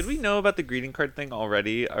 Yes. Did we know about the greeting card thing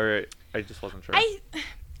already, or I just wasn't sure?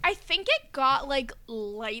 I think it got like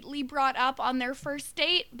lightly brought up on their first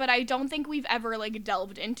date, but I don't think we've ever like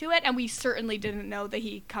delved into it, and we certainly didn't know that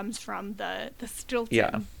he comes from the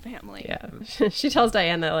Stilton family. Yeah. She tells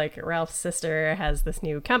Diane that like Ralph's sister has this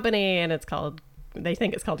new company and they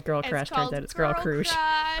think it's called Girl Crush. Turns out it's Girl Crush.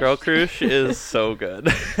 Girl Crush is so good.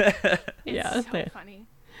 It's so funny.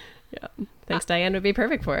 Yeah. Thinks Diane would be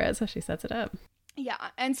perfect for it, so she sets it up. Yeah,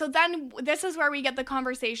 and so then this is where we get the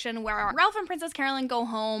conversation where Ralph and Princess Carolyn go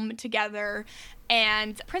home together,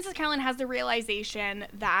 and Princess Carolyn has the realization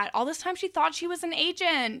that all this time she thought she was an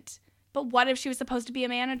agent, but what if she was supposed to be a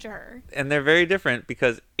manager? And they're very different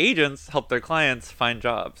because agents help their clients find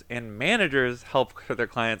jobs, and managers help their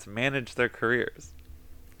clients manage their careers.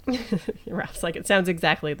 Ralph's like, it sounds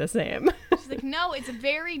exactly the same. She's like, no, it's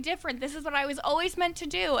very different. This is what I was always meant to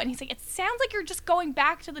do. And he's like, it sounds like you're just going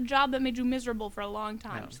back to the job that made you miserable for a long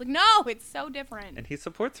time. She's like, no, it's so different. And he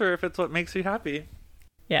supports her if it's what makes you happy.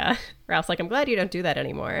 Yeah. Ralph's like, I'm glad you don't do that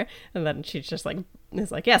anymore. And then she's just like,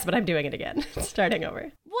 is like, yes, but I'm doing it again. Starting over.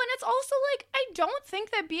 Well, and it's also like, I don't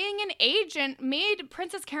think that being an agent made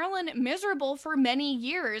Princess Carolyn miserable for many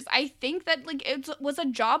years. I think that like it was a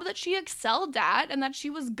job that she excelled at and that she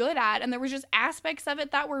was good at. And there was just aspects of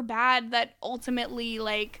it that were bad that ultimately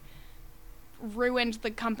like ruined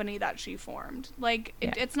the company that she formed. Like,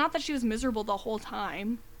 it's not that she was miserable the whole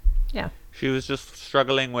time. Yeah. She was just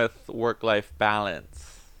struggling with work-life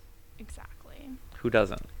balance. Exactly. Who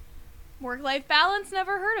doesn't? Work-life balance,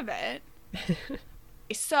 never heard of it.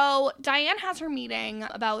 So Diane has her meeting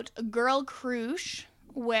about Girl Crush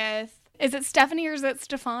with, is it Stephanie or is it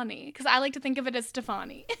Stefani? Because I like to think of it as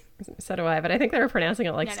Stefani. So do I, but I think they were pronouncing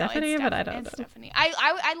it like Stephanie, but I don't know. Stephanie.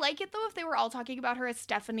 I like it though if they were all talking about her as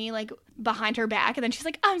Stephanie, like behind her back, and then she's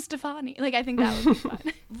like, I'm Stefani. Like, I think that would be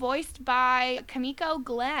fun. Voiced by Kimiko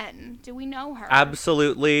Glenn. Do we know her?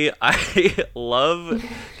 Absolutely. I love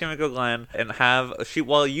Kimiko Glenn and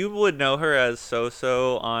while you would know her as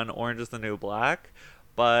So-So on Orange is the New Black,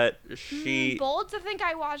 but she... bold to think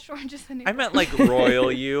I watched Orange is the New Black. I meant like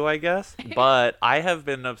Royal You, I guess. But I have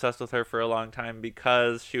been obsessed with her for a long time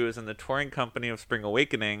because she was in the touring company of Spring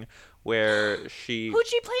Awakening, where she... Who'd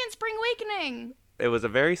she play in Spring Awakening? It was a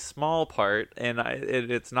very small part, and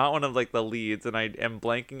it's not one of like the leads, and I am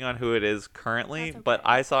blanking on who it is currently. Okay. But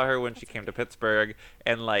I saw her when she came to Pittsburgh,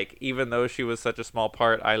 and like even though she was such a small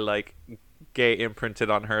part, I like gay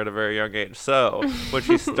imprinted on her at a very young age. So when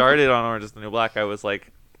she started on Orange is the New Black, I was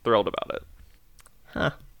like thrilled about it.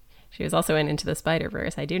 Huh. She was also in Into the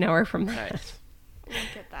Spider-Verse. I do know her from that. Nice.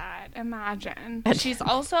 Look at that. Imagine. She's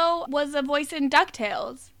also was a voice in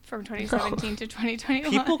DuckTales from 2017 to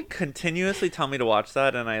 2021. People continuously tell me to watch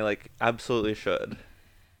that, and I like absolutely should.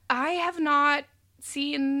 I have not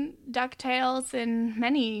seen DuckTales in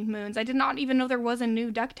many moons. I did not even know there was a new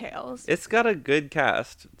DuckTales. It's got a good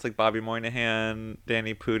cast. It's like Bobby Moynihan,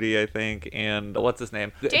 Danny Pudi, I think, and what's his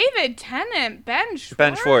name? David Tennant, Ben Schwartz.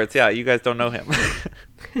 Ben Schwartz. Yeah, you guys don't know him.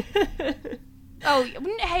 Oh,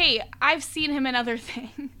 hey, I've seen him in other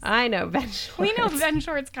things. I know Ben Schwartz. We know Ben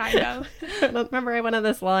Schwartz, kind of. Remember I went on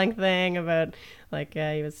this long thing about, like,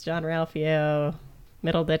 he was John Ralphio,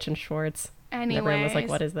 Middleditch, and Schwartz. Anyways. Everyone was like,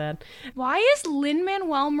 what is that? Why is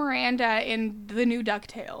Lin-Manuel Miranda in the new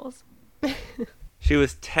DuckTales? She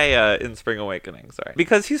was Taya in Spring Awakening, sorry.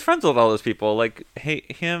 Because he's friends with all those people. Like,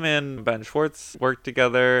 him and Ben Schwartz worked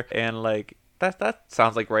together, and, like, that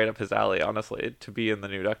sounds like right up his alley, honestly, to be in the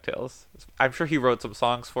new DuckTales. I'm sure he wrote some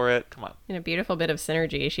songs for it. Come on. In a beautiful bit of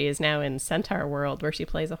synergy, she is now in Centaur World, where she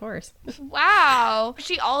plays a horse. Wow.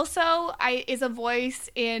 She also is a voice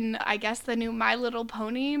in, I guess, the new My Little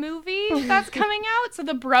Pony movie that's coming out. So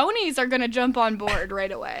the bronies are going to jump on board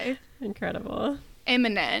right away. Incredible.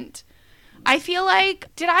 Imminent. I feel like,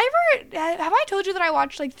 have I told you that I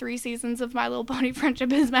watched like 3 seasons of My Little Pony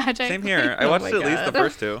Friendship is Magic? Same here. I watched at least the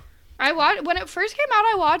first 2. When it first came out,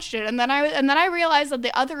 I watched it, and then I realized that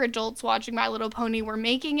the other adults watching My Little Pony were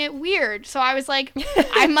making it weird. So I was like,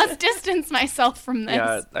 I must distance myself from this.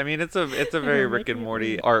 Yeah, I mean it's a very Rick and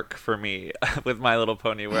Morty arc for me with My Little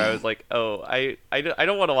Pony, where I was like, oh, I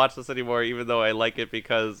don't want to watch this anymore, even though I like it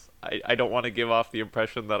because I don't want to give off the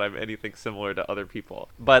impression that I'm anything similar to other people.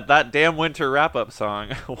 But that damn winter wrap-up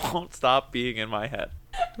song won't stop being in my head.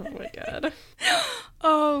 Oh my god.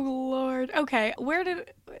 Oh Lord. Okay,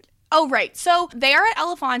 Oh, right. So they are at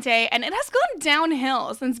Elefante, and it has gone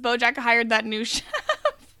downhill since BoJack hired that new chef.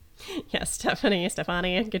 Yeah, Stefani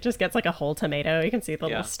just gets like a whole tomato. You can see the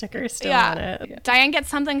little sticker still on it. Yeah. Diane gets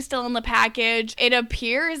something still in the package. It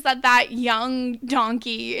appears that young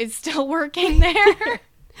donkey is still working there.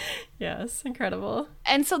 Yes, incredible.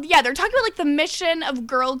 And so, yeah, they're talking about, like, the mission of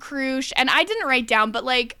Girl Crush, and I didn't write down, but,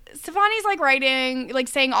 like, Stefani's like writing, like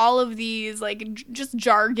saying all of these like just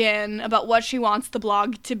jargon about what she wants the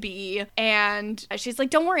blog to be. And she's like,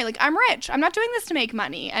 don't worry, like I'm rich. I'm not doing this to make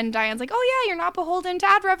money. And Diane's like, oh yeah, you're not beholden to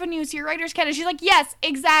ad revenue, so your writers can. And she's like, yes,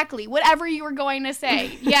 exactly. Whatever you were going to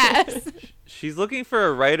say. Yes. She's looking for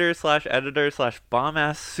a writer slash editor slash bomb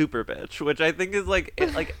ass super bitch, which I think is like,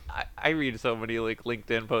 I read so many like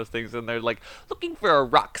LinkedIn postings and they're like looking for a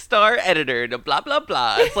rock star editor to blah blah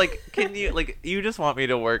blah. It's like, can you like, you just want me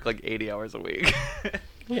to work like 80 hours a week?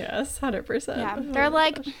 Yes, 100%. Yeah, they're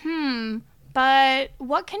like, but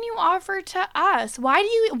what can you offer to us? Why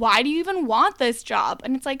do you even want this job?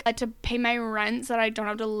 And it's like, to pay my rent so that I don't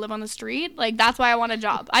have to live on the street. Like, that's why I want a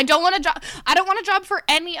job. I don't want a job for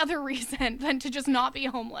any other reason than to just not be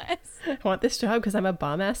homeless. I want this job because I'm a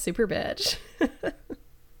bomb ass super bitch.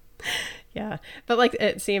 Yeah, but like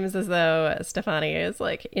it seems as though Stefani is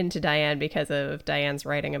like into Diane because of Diane's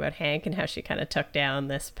writing about Hank and how she kind of took down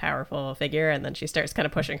this powerful figure, and then she starts kind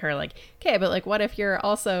of pushing her like, okay, but like what if your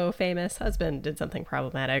also famous husband did something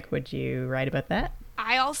problematic? Would you write about that?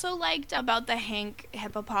 I also liked about the Hank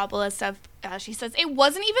Hippopopoulos stuff. She says it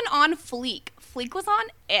wasn't even on Fleek. Fleek was on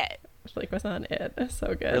it. Fleek was on it.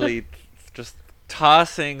 So good. Really just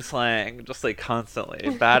tossing slang, just like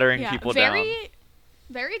constantly battering people down.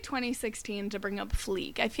 Very 2016 to bring up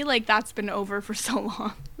Fleek. I feel like that's been over for so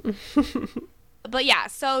long. But yeah,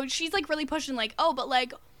 so she's like really pushing like, oh, but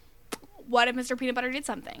like, what if Mr. Peanut Butter did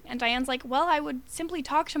something? And Diane's like, well, I would simply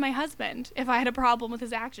talk to my husband if I had a problem with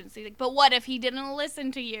his actions. He's like, but what if he didn't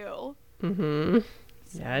listen to you? Mm-hmm.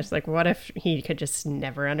 Yeah, it's like, what if he could just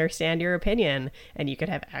never understand your opinion and you could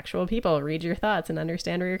have actual people read your thoughts and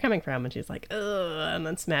understand where you're coming from? And she's like, ugh, and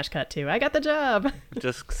then smash cut to, I got the job.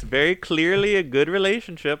 Just very clearly a good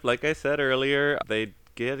relationship. Like I said earlier, they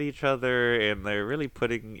get each other and they're really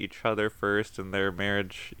putting each other first in their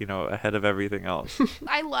marriage, you know, ahead of everything else.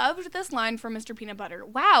 I loved this line from Mr. Peanut Butter.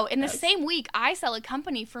 Wow, in the same week I sell a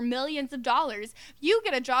company for millions of dollars. You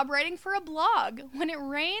get a job writing for a blog. When it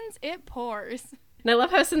rains, it pours. And I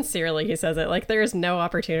love how sincerely he says it. Like, there is no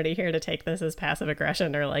opportunity here to take this as passive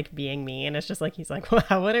aggression or, like, being mean. It's just like, he's like,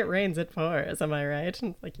 wow, when it rains, it pours. Am I right?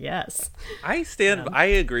 And it's like, yes. I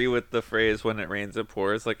agree with the phrase, when it rains, it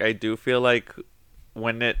pours. Like, I do feel like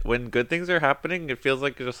when good things are happening, it feels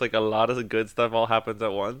like just, like, a lot of good stuff all happens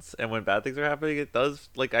at once. And when bad things are happening, it does,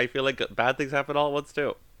 like, I feel like bad things happen all at once,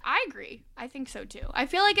 too. I agree. I think so, too. I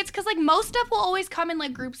feel like it's because, like, most stuff will always come in,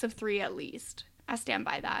 like, groups of 3 at least. I stand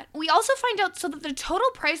by that. We also find out so that the total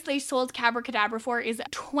price they sold Cabracadabra for is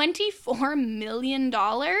 $24 million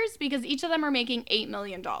because each of them are making $8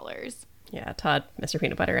 million. Yeah, Todd, Mr.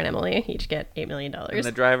 Peanut Butter, and Emily each get $8 million. And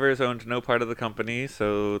the drivers owned no part of the company,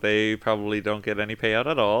 so they probably don't get any payout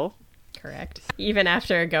at all. Correct. Even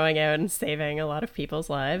after going out and saving a lot of people's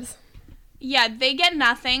lives. Yeah, they get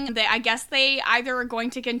nothing. I guess they either are going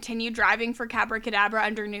to continue driving for Cabracadabra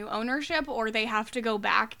under new ownership or they have to go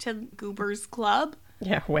back to Goober's Club.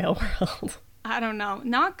 Yeah, Whale World. I don't know.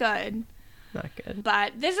 Not good. Not good.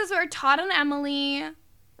 But this is where Todd and Emily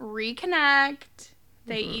reconnect.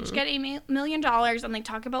 They each get $8 million and they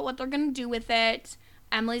talk about what they're going to do with it.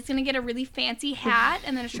 Emily's going to get a really fancy hat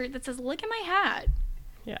and then a shirt that says, look at my hat.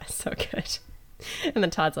 Yeah, so good. And then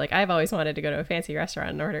Todd's like, I've always wanted to go to a fancy restaurant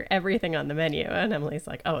and order everything on the menu. And Emily's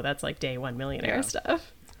like, oh, that's like day one millionaire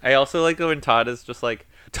stuff. I also like when Todd is just like,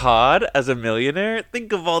 Todd, as a millionaire,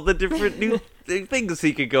 think of all the different new things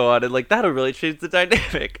he could go on. And like, that'll really change the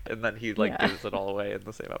dynamic. And then he like gives it all away in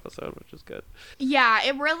the same episode, which is good. Yeah,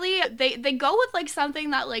 it really, they go with like something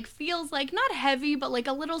that like feels like not heavy, but like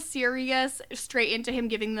a little serious straight into him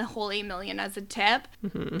giving the whole $8 million as a tip.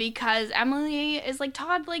 Because Emily is like,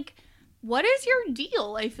 Todd, like, what is your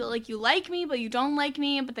deal? I feel like you like me, but you don't like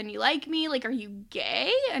me, but then you like me. Like, are you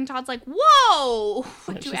gay? And Todd's like, whoa!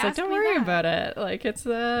 She's like, don't worry about it. Like, it's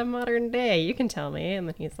the modern day. You can tell me. And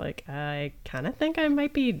then he's like, I kind of think I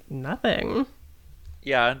might be nothing.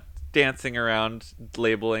 Yeah, dancing around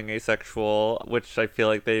labeling asexual, which I feel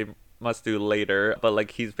like they must do later. But,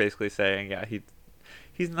 like, he's basically saying, yeah,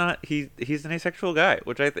 he's an asexual guy,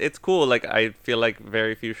 which it's cool. Like, I feel like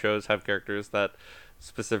very few shows have characters that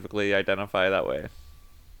specifically identify that way,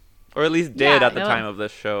 or at least did at the time of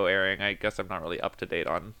this show airing. I guess I'm not really up to date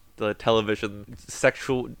on the television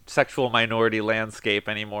sexual minority landscape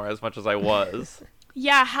anymore as much as I was.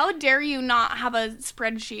 Yeah, how dare you not have a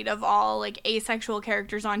spreadsheet of all like asexual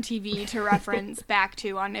characters on TV to reference back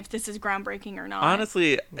to on if this is groundbreaking or not.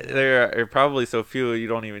 Honestly, there are probably so few you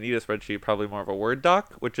don't even need a spreadsheet, probably more of a Word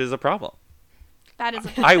doc, which is a problem. That is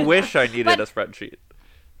I wish I needed a spreadsheet.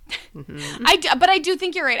 But I do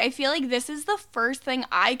think you're right. I feel like this is the first thing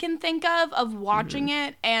I can think of watching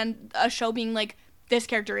it and a show being like, this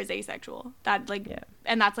character is asexual. That like, Yeah.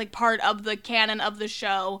 and that's like part of the canon of the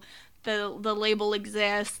show. The label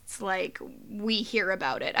exists, like we hear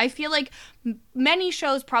about it. I feel like many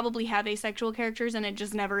shows probably have asexual characters and it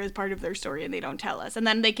just never is part of their story and they don't tell us. And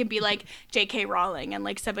then they can be like J.K. Rowling and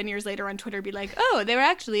like 7 years later on Twitter be like, oh, they were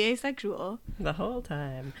actually asexual. The whole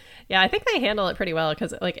time. Yeah, I think they handle it pretty well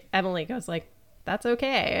because like Emily goes like, that's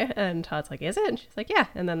okay. And Todd's like, is it? And she's like, yeah.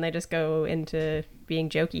 And then they just go into being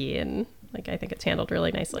jokey and like I think it's handled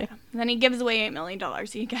really nicely. Yeah. And then he gives away $8 million.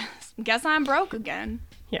 So you guess I'm broke again.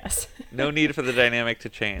 Yes. No need for the dynamic to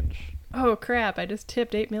change. Oh crap, I just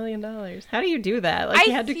tipped $8 million. How do you do that? Like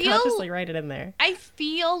you had to consciously write it in there. I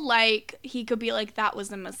feel like he could be like, that was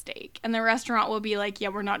a mistake. And the restaurant will be like, yeah,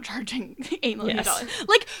 we're not charging $8 million. Yes.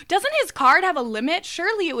 Like, doesn't his card have a limit?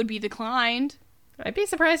 Surely it would be declined. I'd be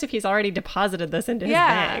surprised if he's already deposited this into his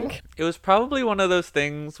Yeah. bank. It was probably one of those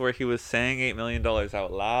things where he was saying $8 million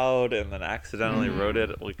out loud and then accidentally wrote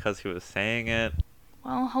it because he was saying it.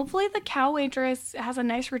 Well, hopefully the cow waitress has a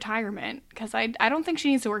nice retirement because I don't think she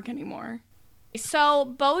needs to work anymore.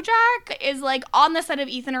 So Bojack is like on the set of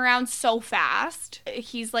Ethan Around so fast.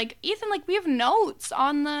 He's like, Ethan, like we have notes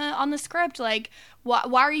on the script. Like,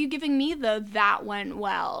 why are you giving me the that went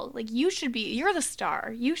well? Like you're the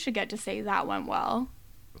star. You should get to say that went well.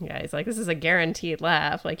 Yeah, he's like, this is a guaranteed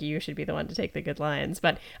laugh. Like, you should be the one to take the good lines.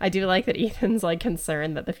 But I do like that Ethan's, like,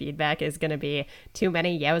 concerned that the feedback is going to be too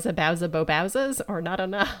many yowza bowza bowbowzas or not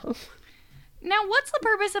enough. Now, what's the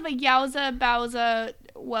purpose of a yowza bowza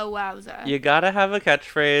wowza? You gotta have a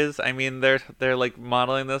catchphrase. I mean, they're like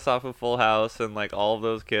modeling this off of Full House, and like all of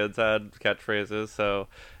those kids had catchphrases, so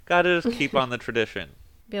gotta just keep on the tradition.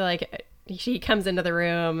 Be like, she comes into the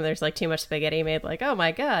room, there's like too much spaghetti made, like, oh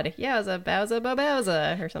my god, yowza bowza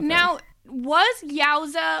bowbowza or something. Now, was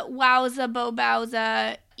yowza wowza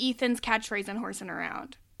bowbowza Ethan's catchphrase in Horsing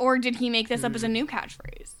Around? Or did he make this up as a new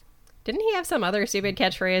catchphrase? Didn't he have some other stupid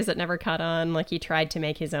catchphrase that never caught on? Like he tried to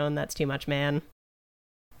make his own, that's too much, man.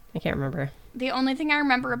 I can't remember. The only thing I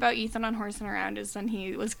remember about Ethan on Horsing Around is when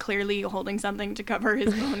he was clearly holding something to cover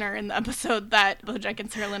his boner in the episode that BoJack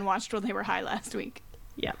and Sarah Lynn watched when they were high last week.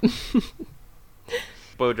 Yeah.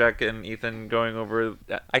 BoJack and Ethan going over.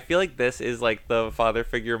 I feel like this is like the father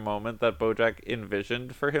figure moment that BoJack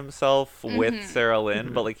envisioned for himself with Sarah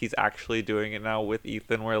Lynn, but like he's actually doing it now with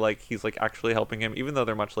Ethan, where like he's like actually helping him, even though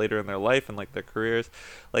they're much later in their life and like their careers.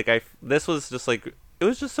 Like this was just like, it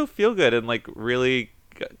was just so feel good and like really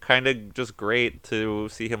kind of just great to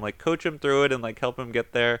see him like coach him through it and like help him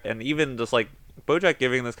get there. And even just like BoJack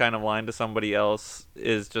giving this kind of line to somebody else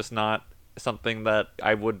is just not something that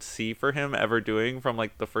I would see for him ever doing from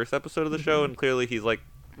like the first episode of the show. And clearly he's like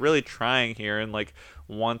really trying here and like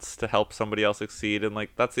wants to help somebody else succeed, and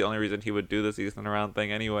like that's the only reason he would do this Ethan Around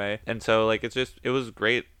thing anyway. And so like it was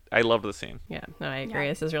great. I loved the scene. Yeah, no, I agree. Yeah.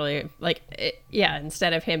 This is really like,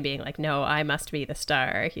 instead of him being like, no, I must be the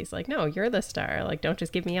star, he's like, no, you're the star. Like, don't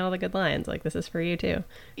just give me all the good lines. Like, this is for you too.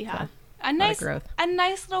 Yeah. So, A nice growth. a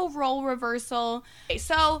nice little role reversal. Okay,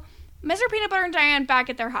 so Mr. Peanut Butter and Diane back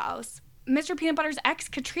at their house. Mr. Peanut Butter's ex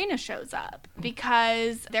Katrina shows up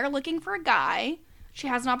because they're looking for a guy. She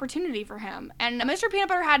has an opportunity for him. And Mr. Peanut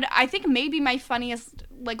Butter had, I think, maybe my funniest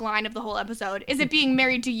like line of the whole episode. Is it being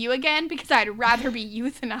married to you again? Because I'd rather be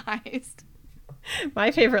euthanized.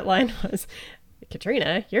 My favorite line was,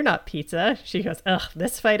 Katrina, you're not pizza. She goes, ugh,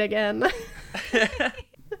 this fight again.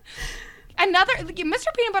 Another, like, Mr.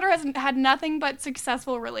 Peanut Butter has had nothing but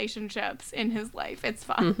successful relationships in his life. It's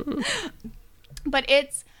fun. But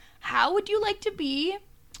it's, how would you like to be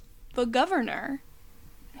the governor?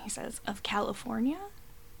 And he says, of California?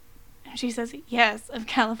 And she says, yes, of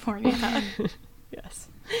California. Yes.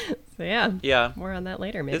 So yeah. Yeah. More on that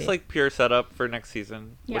later, maybe. It's like pure setup for next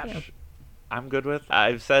season, Yeah. which I'm good with.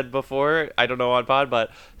 I've said before, I don't know on pod,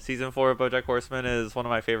 but season 4 of BoJack Horseman is one of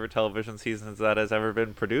my favorite television seasons that has ever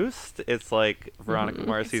been produced. It's like Veronica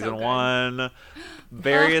Mars It's so season good. 1,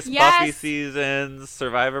 various yes. Buffy seasons,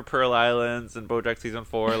 Survivor Pearl Islands, and BoJack season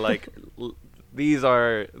 4. Like these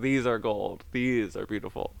are gold. These are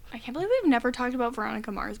beautiful. I can't believe we've never talked about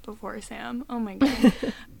Veronica Mars before, Sam. Oh my god.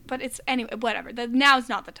 But it's, anyway, whatever. Now's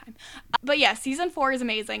not the time. But yeah, season 4 is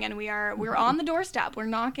amazing, and we're on the doorstep. We're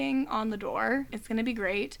knocking on the door. It's gonna be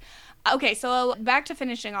great. Okay, so back to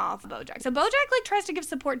finishing off BoJack. So BoJack like tries to give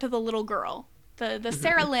support to the little girl, the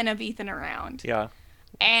Sarah Lynn of Ethan Around, Yeah.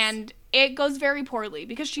 and it goes very poorly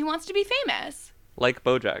because she wants to be famous. Like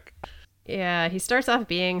BoJack. Yeah, he starts off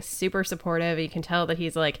being super supportive. You can tell that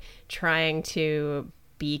he's like trying to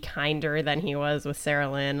be kinder than he was with Sarah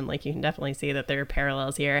Lynn. And like, you can definitely see that there are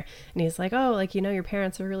parallels here. And he's like, oh, like, you know, your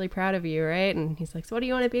parents are really proud of you, right? And he's like, so what do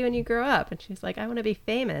you want to be when you grow up? And she's like, I want to be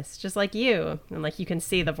famous, just like you. And like, you can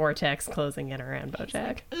see the vortex closing in around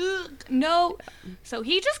Bojack. Ugh, no. So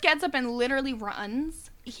he just gets up and literally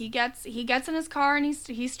runs. He gets in his car and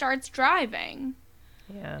he starts driving.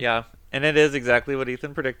 Yeah. And it is exactly what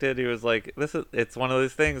Ethan predicted. He was like, it's one of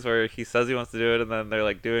those things where he says he wants to do it and then they're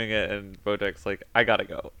like doing it and Bojack's like, I gotta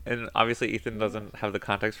go. And obviously Ethan doesn't have the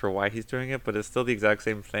context for why he's doing it, but it's still the exact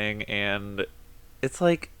same thing. And it's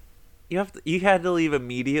like, you had to leave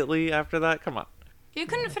immediately after that. Come on. You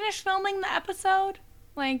couldn't finish filming the episode?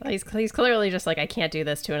 Like, well, he's clearly just like, I can't do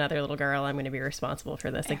this to another little girl. I'm going to be responsible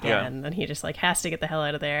for this again. And he just like has to get the hell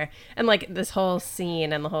out of there. And like this whole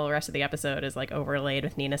scene and the whole rest of the episode is like overlaid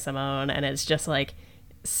with Nina Simone. And it's just like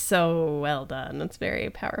so well done. It's very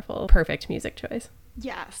powerful. Perfect music choice.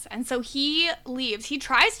 yes. And so he leaves. He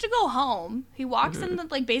tries to go home. He walks in the,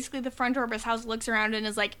 like basically the front door of his house, looks around and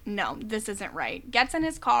is like, no, this isn't right. Gets in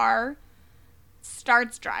his car,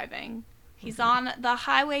 starts driving. He's on the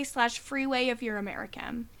highway/freeway if you're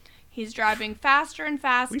American. He's driving faster and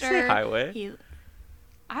faster. We say highway.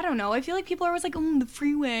 I don't know. I feel like people are always like, the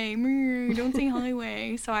freeway. Don't say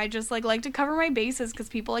highway. So I just like to cover my bases because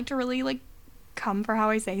people like to really like come for how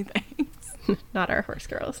I say things. Not our horse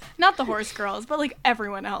girls. Not the horse girls, but like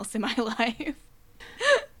everyone else in my life.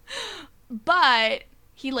 But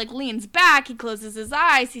he like leans back. He closes his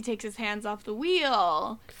eyes. He takes his hands off the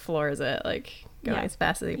wheel. Floors it like going as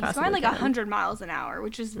fast as he possibly can. He's going like can. 100 miles an hour,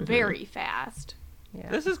 which is very fast. Yeah.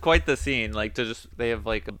 This is quite the scene. Like, they have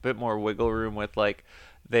like a bit more wiggle room with like,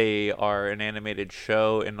 they are an animated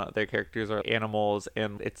show and their characters are animals,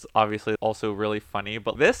 and it's obviously also really funny.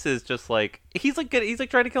 But this is just like, he's like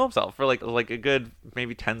trying to kill himself for like a good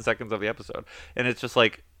maybe 10 seconds of the episode, and it's just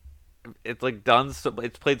like, it's like done so,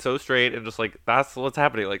 it's played so straight and just like that's what's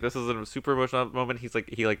happening. Like, this is a super emotional moment.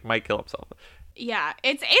 He might kill himself. Yeah,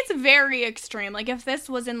 it's very extreme. Like, if this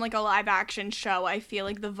was in like a live action show, I feel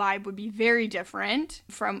like the vibe would be very different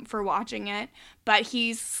for watching it. But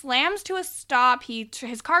he slams to a stop.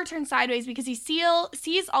 His car turns sideways because he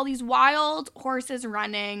sees all these wild horses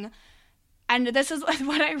running. And this is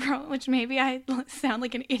what I wrote, which maybe I sound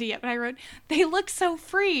like an idiot, but I wrote, they look so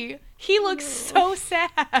free. He looks so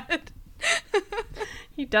sad.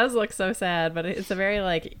 He does look so sad, but it's a very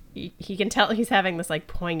like, he can tell he's having this like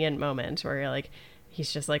poignant moment where like,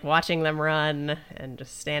 he's just like watching them run and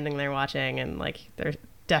just standing there watching, and like there's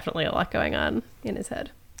definitely a lot going on in his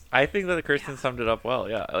head. I think that Kirsten summed it up well.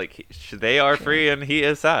 Yeah, like they are free and he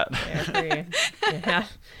is sad. They are free. Yeah.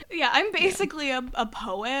 Yeah, I'm basically a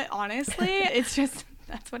poet, honestly. It's just,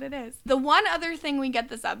 that's what it is. The one other thing we get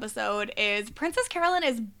this episode is Princess Carolyn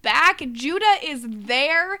is back. Judah is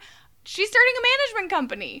there. She's starting a management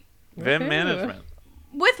company. Vim Management.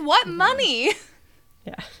 With what money?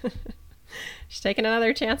 Yeah. She's taking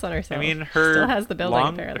another chance on herself. I mean, still has the building,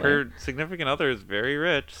 apparently. her significant other is very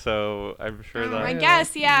rich, so I'm sure that... I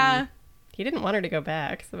guess, yeah. He didn't want her to go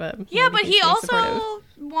back. So yeah, but he also supportive.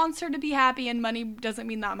 wants her to be happy, and money doesn't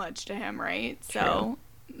mean that much to him, right? So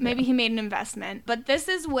maybe he made an investment. But this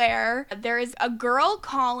is where there is a girl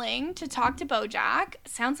calling to talk to Bojack.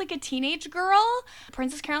 Sounds like a teenage girl.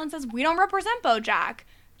 Princess Carolyn says, we don't represent Bojack.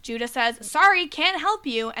 Judah says, sorry, can't help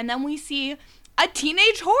you. And then we see a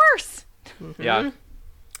teenage horse. Mm-hmm. Yeah.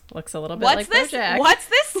 Looks a little bit like Bojack. What's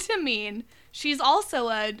this to mean? She's also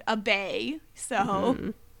a bae, so... Mm-hmm.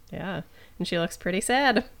 Yeah. And she looks pretty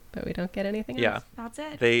sad, but we don't get anything else. Yeah. That's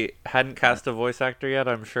it. They hadn't cast a voice actor yet,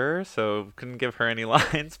 I'm sure, so couldn't give her any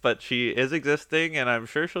lines, but she is existing, and I'm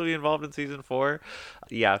sure she'll be involved in season 4.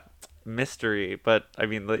 Yeah, mystery, but, I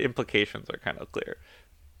mean, the implications are kind of clear.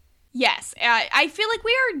 Yes, I feel like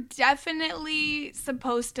we are definitely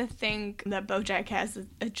supposed to think that Bojack has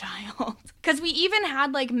a child. Because we even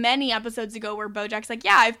had, like, many episodes ago where Bojack's like,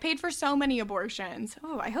 yeah, I've paid for so many abortions.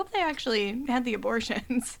 Oh, I hope they actually had the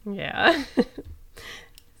abortions. Yeah.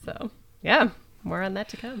 So, yeah, more on that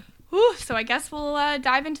to come. Whew, so I guess we'll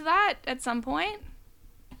dive into that at some point.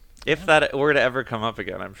 If that were to ever come up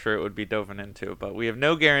again, I'm sure it would be dove into, but we have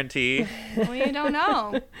no guarantee. We don't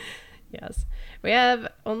know. Yes. We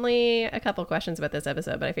have only a couple questions about this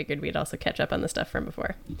episode, but I figured we'd also catch up on the stuff from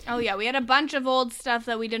before. Oh, yeah. We had a bunch of old stuff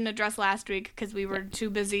that we didn't address last week because we were too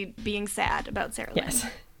busy being sad about Sarah Lynn. Yes.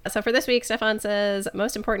 So for this week, Stefan says,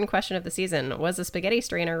 most important question of the season, was the spaghetti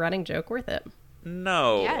strainer running joke worth it?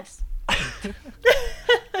 No. Yes.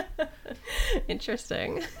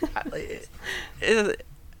 Interesting.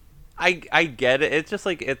 I get it. It's just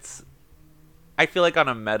like, I feel like on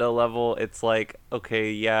a meta level, it's like,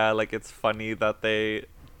 okay, yeah, like it's funny that they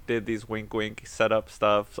did these wink wink setup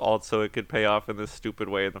stuff also it could pay off in this stupid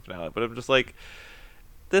way in the finale. But I'm just like,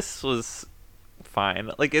 this was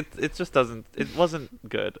fine. Like it just wasn't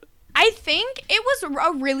good. I think it was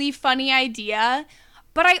a really funny idea,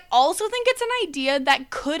 but I also think it's an idea that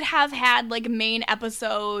could have had like main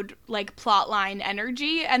episode like plotline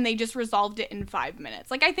energy, and they just resolved it in 5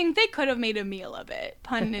 minutes. Like I think they could have made a meal of it,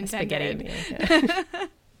 pun intended. Spaghetti meal. Yeah.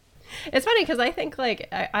 It's funny because I think like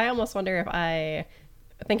I almost wonder if I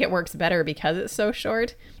think it works better because it's so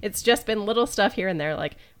short. It's just been little stuff here and there,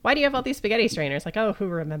 like, why do you have all these spaghetti strainers? Like, oh, who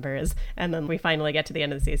remembers? And then we finally get to the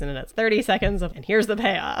end of the season and it's 30 seconds of, and here's the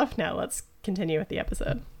payoff. Now let's continue with the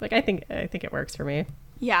episode. Like, I think it works for me.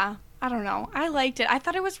 Yeah, I don't know. I liked it. I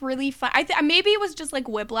thought it was really fun. Maybe it was just like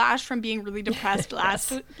whiplash from being really depressed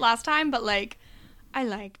last time, but like, I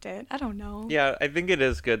liked it. I don't know. Yeah, I think it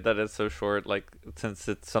is good that it's so short, like, since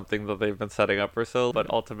it's something that they've been setting up for so, but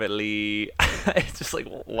ultimately, it's just like,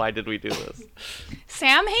 why did we do this?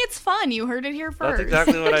 Sam hates fun. You heard it here first. That's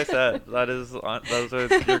exactly what I said.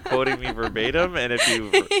 You're quoting me verbatim, and if you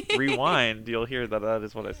rewind, you'll hear that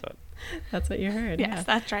is what I said. That's what you heard. Yes, yeah.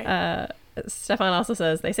 That's right. Stefan also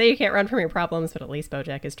says, they say you can't run from your problems, but at least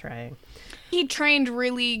BoJack is trying. He trained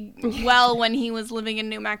really well when he was living in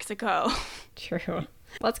New Mexico. True.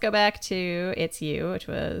 Let's go back to It's You, which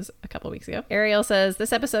was a couple weeks ago. Ariel says,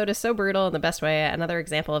 this episode is so brutal in the best way. Another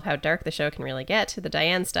example of how dark the show can really get. The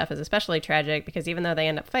Diane stuff is especially tragic because even though they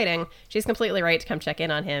end up fighting, she's completely right to come check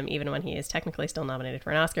in on him, even when he is technically still nominated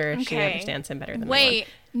for an Oscar. Okay. She understands him better than anyone.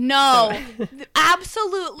 No.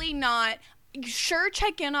 Absolutely not. Sure,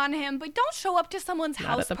 check in on him, but don't show up to someone's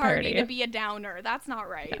house party to be a downer. That's not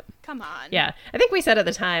right. Yeah. Come on. Yeah. I think we said at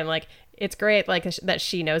the time, like, it's great, like, that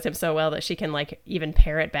she knows him so well that she can, like, even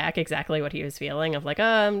parrot back exactly what he was feeling of, like, oh,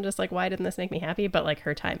 I'm just like, why didn't this make me happy? But, like,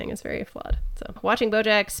 her timing is very flawed. So watching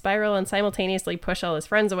BoJack spiral and simultaneously push all his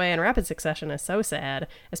friends away in rapid succession is so sad,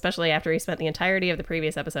 especially after he spent the entirety of the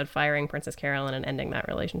previous episode firing Princess Carolyn and ending that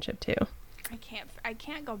relationship, too. I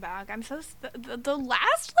can't go back. I'm so the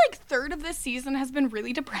last like third of this season has been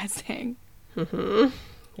really depressing. Mm-hmm.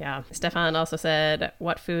 Yeah. Stefan also said,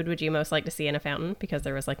 what food would you most like to see in a fountain? Because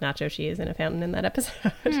there was like nacho cheese in a fountain in that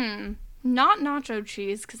episode. Not nacho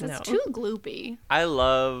cheese because it's too gloopy. I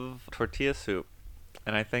love tortilla soup,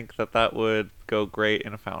 and I think that would go great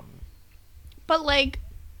in a fountain. But like,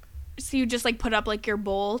 so you just like put up like your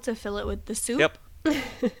bowl to fill it with the soup? Yep.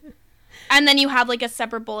 And then you have like a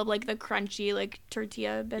separate bowl of like the crunchy like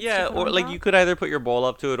tortilla bits. Yeah, or like you could either put your bowl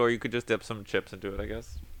up to it or you could just dip some chips into it, I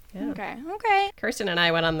guess. Yeah. Okay. Kirsten and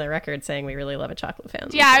I went on the record saying we really love a chocolate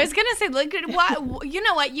fountain. Yeah, I was gonna say, look at what you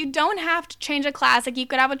know. What you don't have to change a classic. You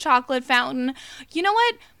could have a chocolate fountain. You know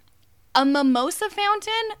what? A mimosa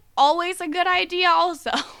fountain, always a good idea.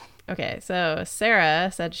 Also. Okay, so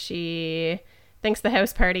Sarah said she thinks the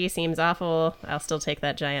house party seems awful. I'll still take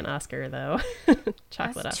that giant Oscar, though.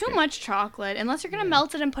 Chocolate That's Oscar. Too much chocolate. Unless you're going to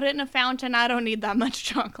melt it and put it in a fountain, I don't need that much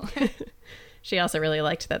chocolate. She also really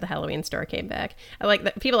liked that the Halloween store came back. I like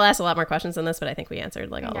that people asked a lot more questions on this, but I think we answered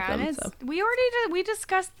like all of them. So. We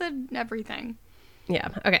discussed everything. Yeah.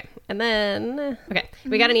 Okay. And then,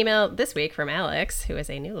 we got an email this week from Alex, who is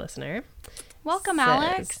a new listener. Welcome,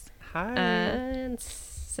 Alex. Hi. And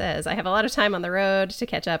says, I have a lot of time on the road to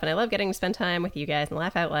catch up, and I love getting to spend time with you guys and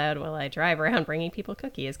laugh out loud while I drive around bringing people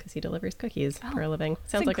cookies, because he delivers cookies for a living.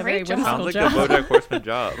 Sounds like a very whimsical job. Sounds like the BoJack Horseman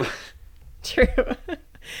job. True.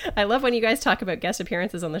 I love when you guys talk about guest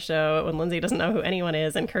appearances on the show when Lindsay doesn't know who anyone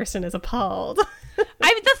is and Kirsten is appalled.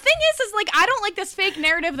 The thing is like, I don't like this fake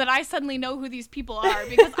narrative that I suddenly know who these people are,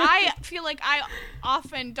 because I feel like I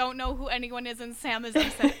often don't know who anyone is, and Sam is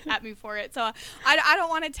upset at me for it. So I don't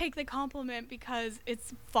want to take the compliment because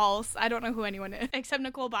it's false. I don't know who anyone is except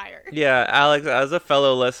Nicole Byer. Yeah, Alex, as a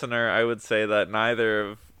fellow listener, I would say that neither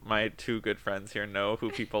of my two good friends here know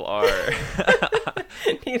who people are.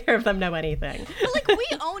 Neither of them know anything. But like, we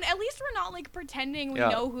own, at least we're not like pretending we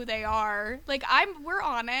know who they are. Like, we're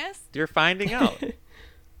honest. You're finding out.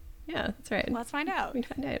 Yeah, that's right. Let's find out. We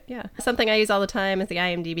find out, yeah. Something I use all the time is the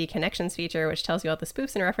IMDb Connections feature, which tells you all the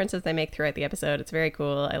spoofs and references they make throughout the episode. It's very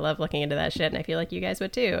cool. I love looking into that shit, and I feel like you guys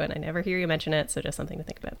would too, and I never hear you mention it, so just something to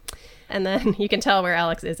think about. And then you can tell where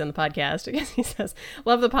Alex is in the podcast, because he says,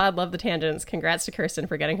 love the pod, love the tangents. Congrats to Kirsten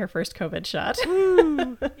for getting her first COVID shot.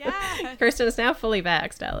 Yeah. Kirsten is now fully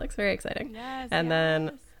vaxxed, Alex. Very exciting. Yes. And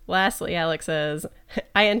then lastly, Alex says,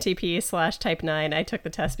 INTP/type 9, I took the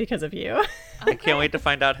test because of you. I can't wait to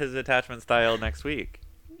find out his attachment style next week.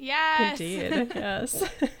 Yes. Indeed, yes.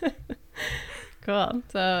 Cool.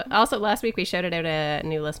 So also last week we shouted out a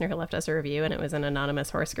new listener who left us a review, and it was an anonymous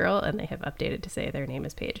horse girl, and they have updated to say their name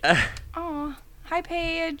is Paige. Oh, hi,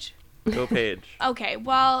 Paige. Go Paige. Okay,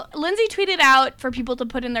 well, Lindsay tweeted out for people to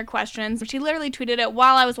put in their questions. She literally tweeted it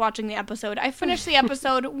while I was watching the episode. I finished the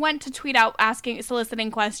episode, went to tweet out soliciting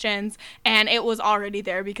questions, and it was already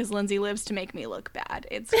there because Lindsay lives to make me look bad.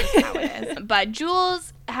 It's just how it is. But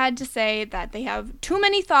Jules had to say that they have too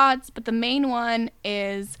many thoughts, but the main one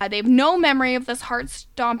is they have no memory of this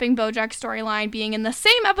heart-stomping BoJack storyline being in the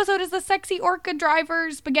same episode as the sexy orca driver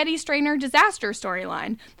spaghetti strainer disaster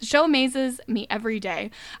storyline. The show amazes me every day.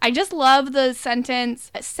 I just love the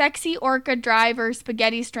sentence, sexy orca driver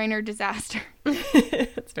spaghetti strainer disaster.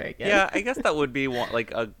 That's very good. Yeah, I guess that would be one,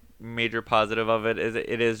 like a major positive of it is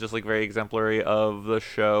it is just like very exemplary of the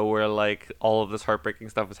show where like all of this heartbreaking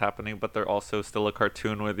stuff is happening, but they're also still a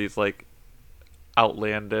cartoon where these like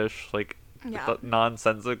outlandish, like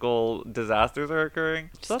nonsensical disasters are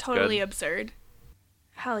occurring. Just totally absurd.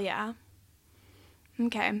 Hell yeah.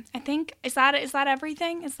 Okay, I think is that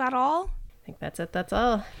everything? Is that all? I think that's it. That's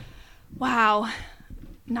all. Wow.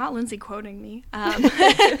 Not Lindsay quoting me.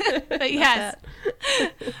 But yes.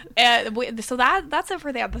 So that's it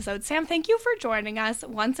for the episode. Sam, thank you for joining us.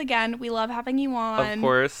 Once again, we love having you on. Of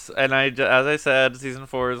course. And as I said, season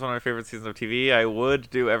 4 is one of my favorite seasons of TV. I would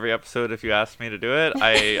do every episode if you asked me to do it.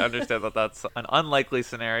 I understand that that's an unlikely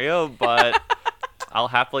scenario, but I'll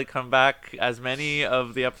happily come back as many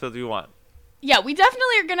of the episodes you want. Yeah, we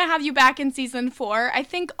definitely are going to have you back in season 4. I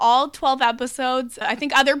think all 12 episodes. I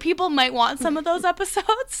think other people might want some of those episodes.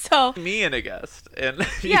 So me and a guest. And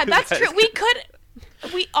yeah, that's true.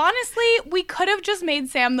 We honestly could have just made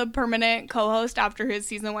Sam the permanent co-host after his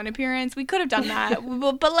season 1 appearance. We could have done that.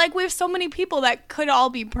 But like we have so many people that could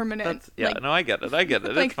all be permanent. I get it. Like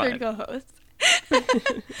it's fine. third co-hosts.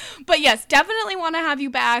 But yes, definitely want to have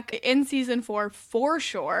you back in season 4 for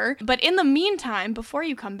sure. But in the meantime, before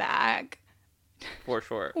you come back, for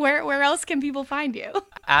sure, where else can people find you?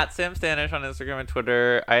 At Sam Stanish on Instagram and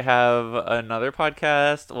Twitter. I have another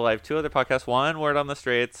podcast. Well, I have 2 other podcasts. One, Word on the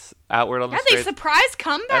Straits, at Word on the Straits. Yeah, they surprise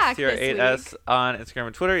comeback this week. STR8S on Instagram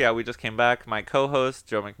and Twitter. Yeah, we just came back. My co-host,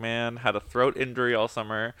 Joe McMahon, had a throat injury all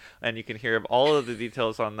summer, and you can hear all of the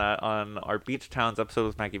details on that on our Beach Towns episode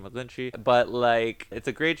with Maggie McGlinchey. But, like, it's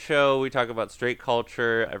a great show. We talk about straight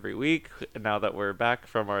culture every week, now that we're back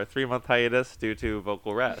from our 3-month hiatus due to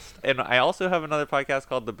vocal rest. And I also have another podcast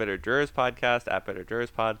called The Bitter Jurors Podcast, at Bitter Jurors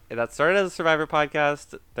Pod. That started as a Survivor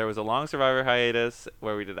podcast. There was a long Survivor hiatus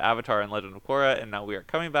where we did Avatar and Legend of Korra, and now we are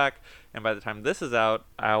coming back. And by the time this is out,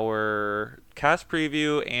 our cast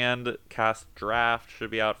preview and cast draft should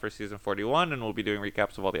be out for season 41, and we'll be doing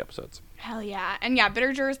recaps of all the episodes. Hell yeah. And yeah,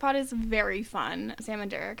 Bitter Jurors Pod is very fun. Sam and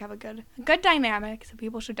Derek have a good dynamic, so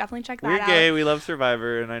people should definitely check that out. We're gay, we love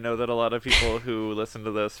Survivor, and I know that a lot of people who listen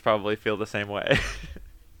to this probably feel the same way.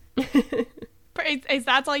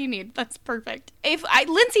 That's all you need. That's perfect.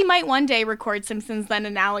 Lindsay might one day record Simpsons Then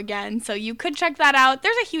and Now again, so you could check that out.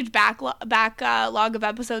 There's a huge backlog of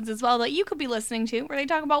episodes as well that you could be listening to, where they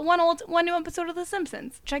talk about one new episode of The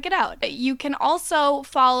Simpsons. Check it out. You can also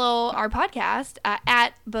follow our podcast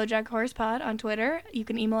at BoJack Horsepod on Twitter. You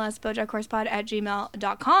can email us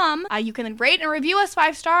bojackhorsepod@gmail.com. You can rate and review us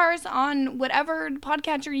 5 stars on whatever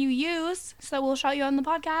podcatcher you use, so we'll shout you on the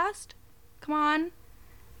podcast. Come on.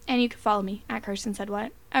 And you can follow me at Kirsten Said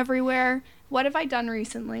What everywhere. What have I done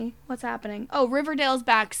recently? What's happening? Oh, Riverdale's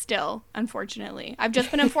back still, unfortunately. I've just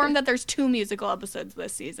been informed that there's 2 musical episodes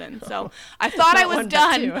this season. So I thought I was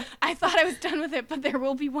done. I thought I was done with it, but there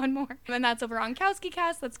will be one more. And that's over on Kowski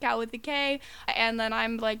Cast. That's Cow with a K. And then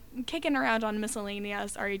I'm like kicking around on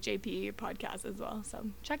Miscellaneous RHAP podcast as well. So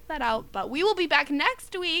check that out. But we will be back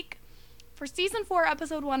next week for season 4,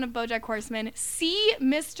 episode 1 of BoJack Horseman. See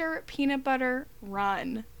Mr. Peanut Butter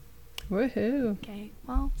run. Woohoo. Okay,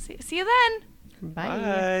 well, see you then. Bye.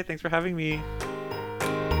 Bye. Thanks for having me.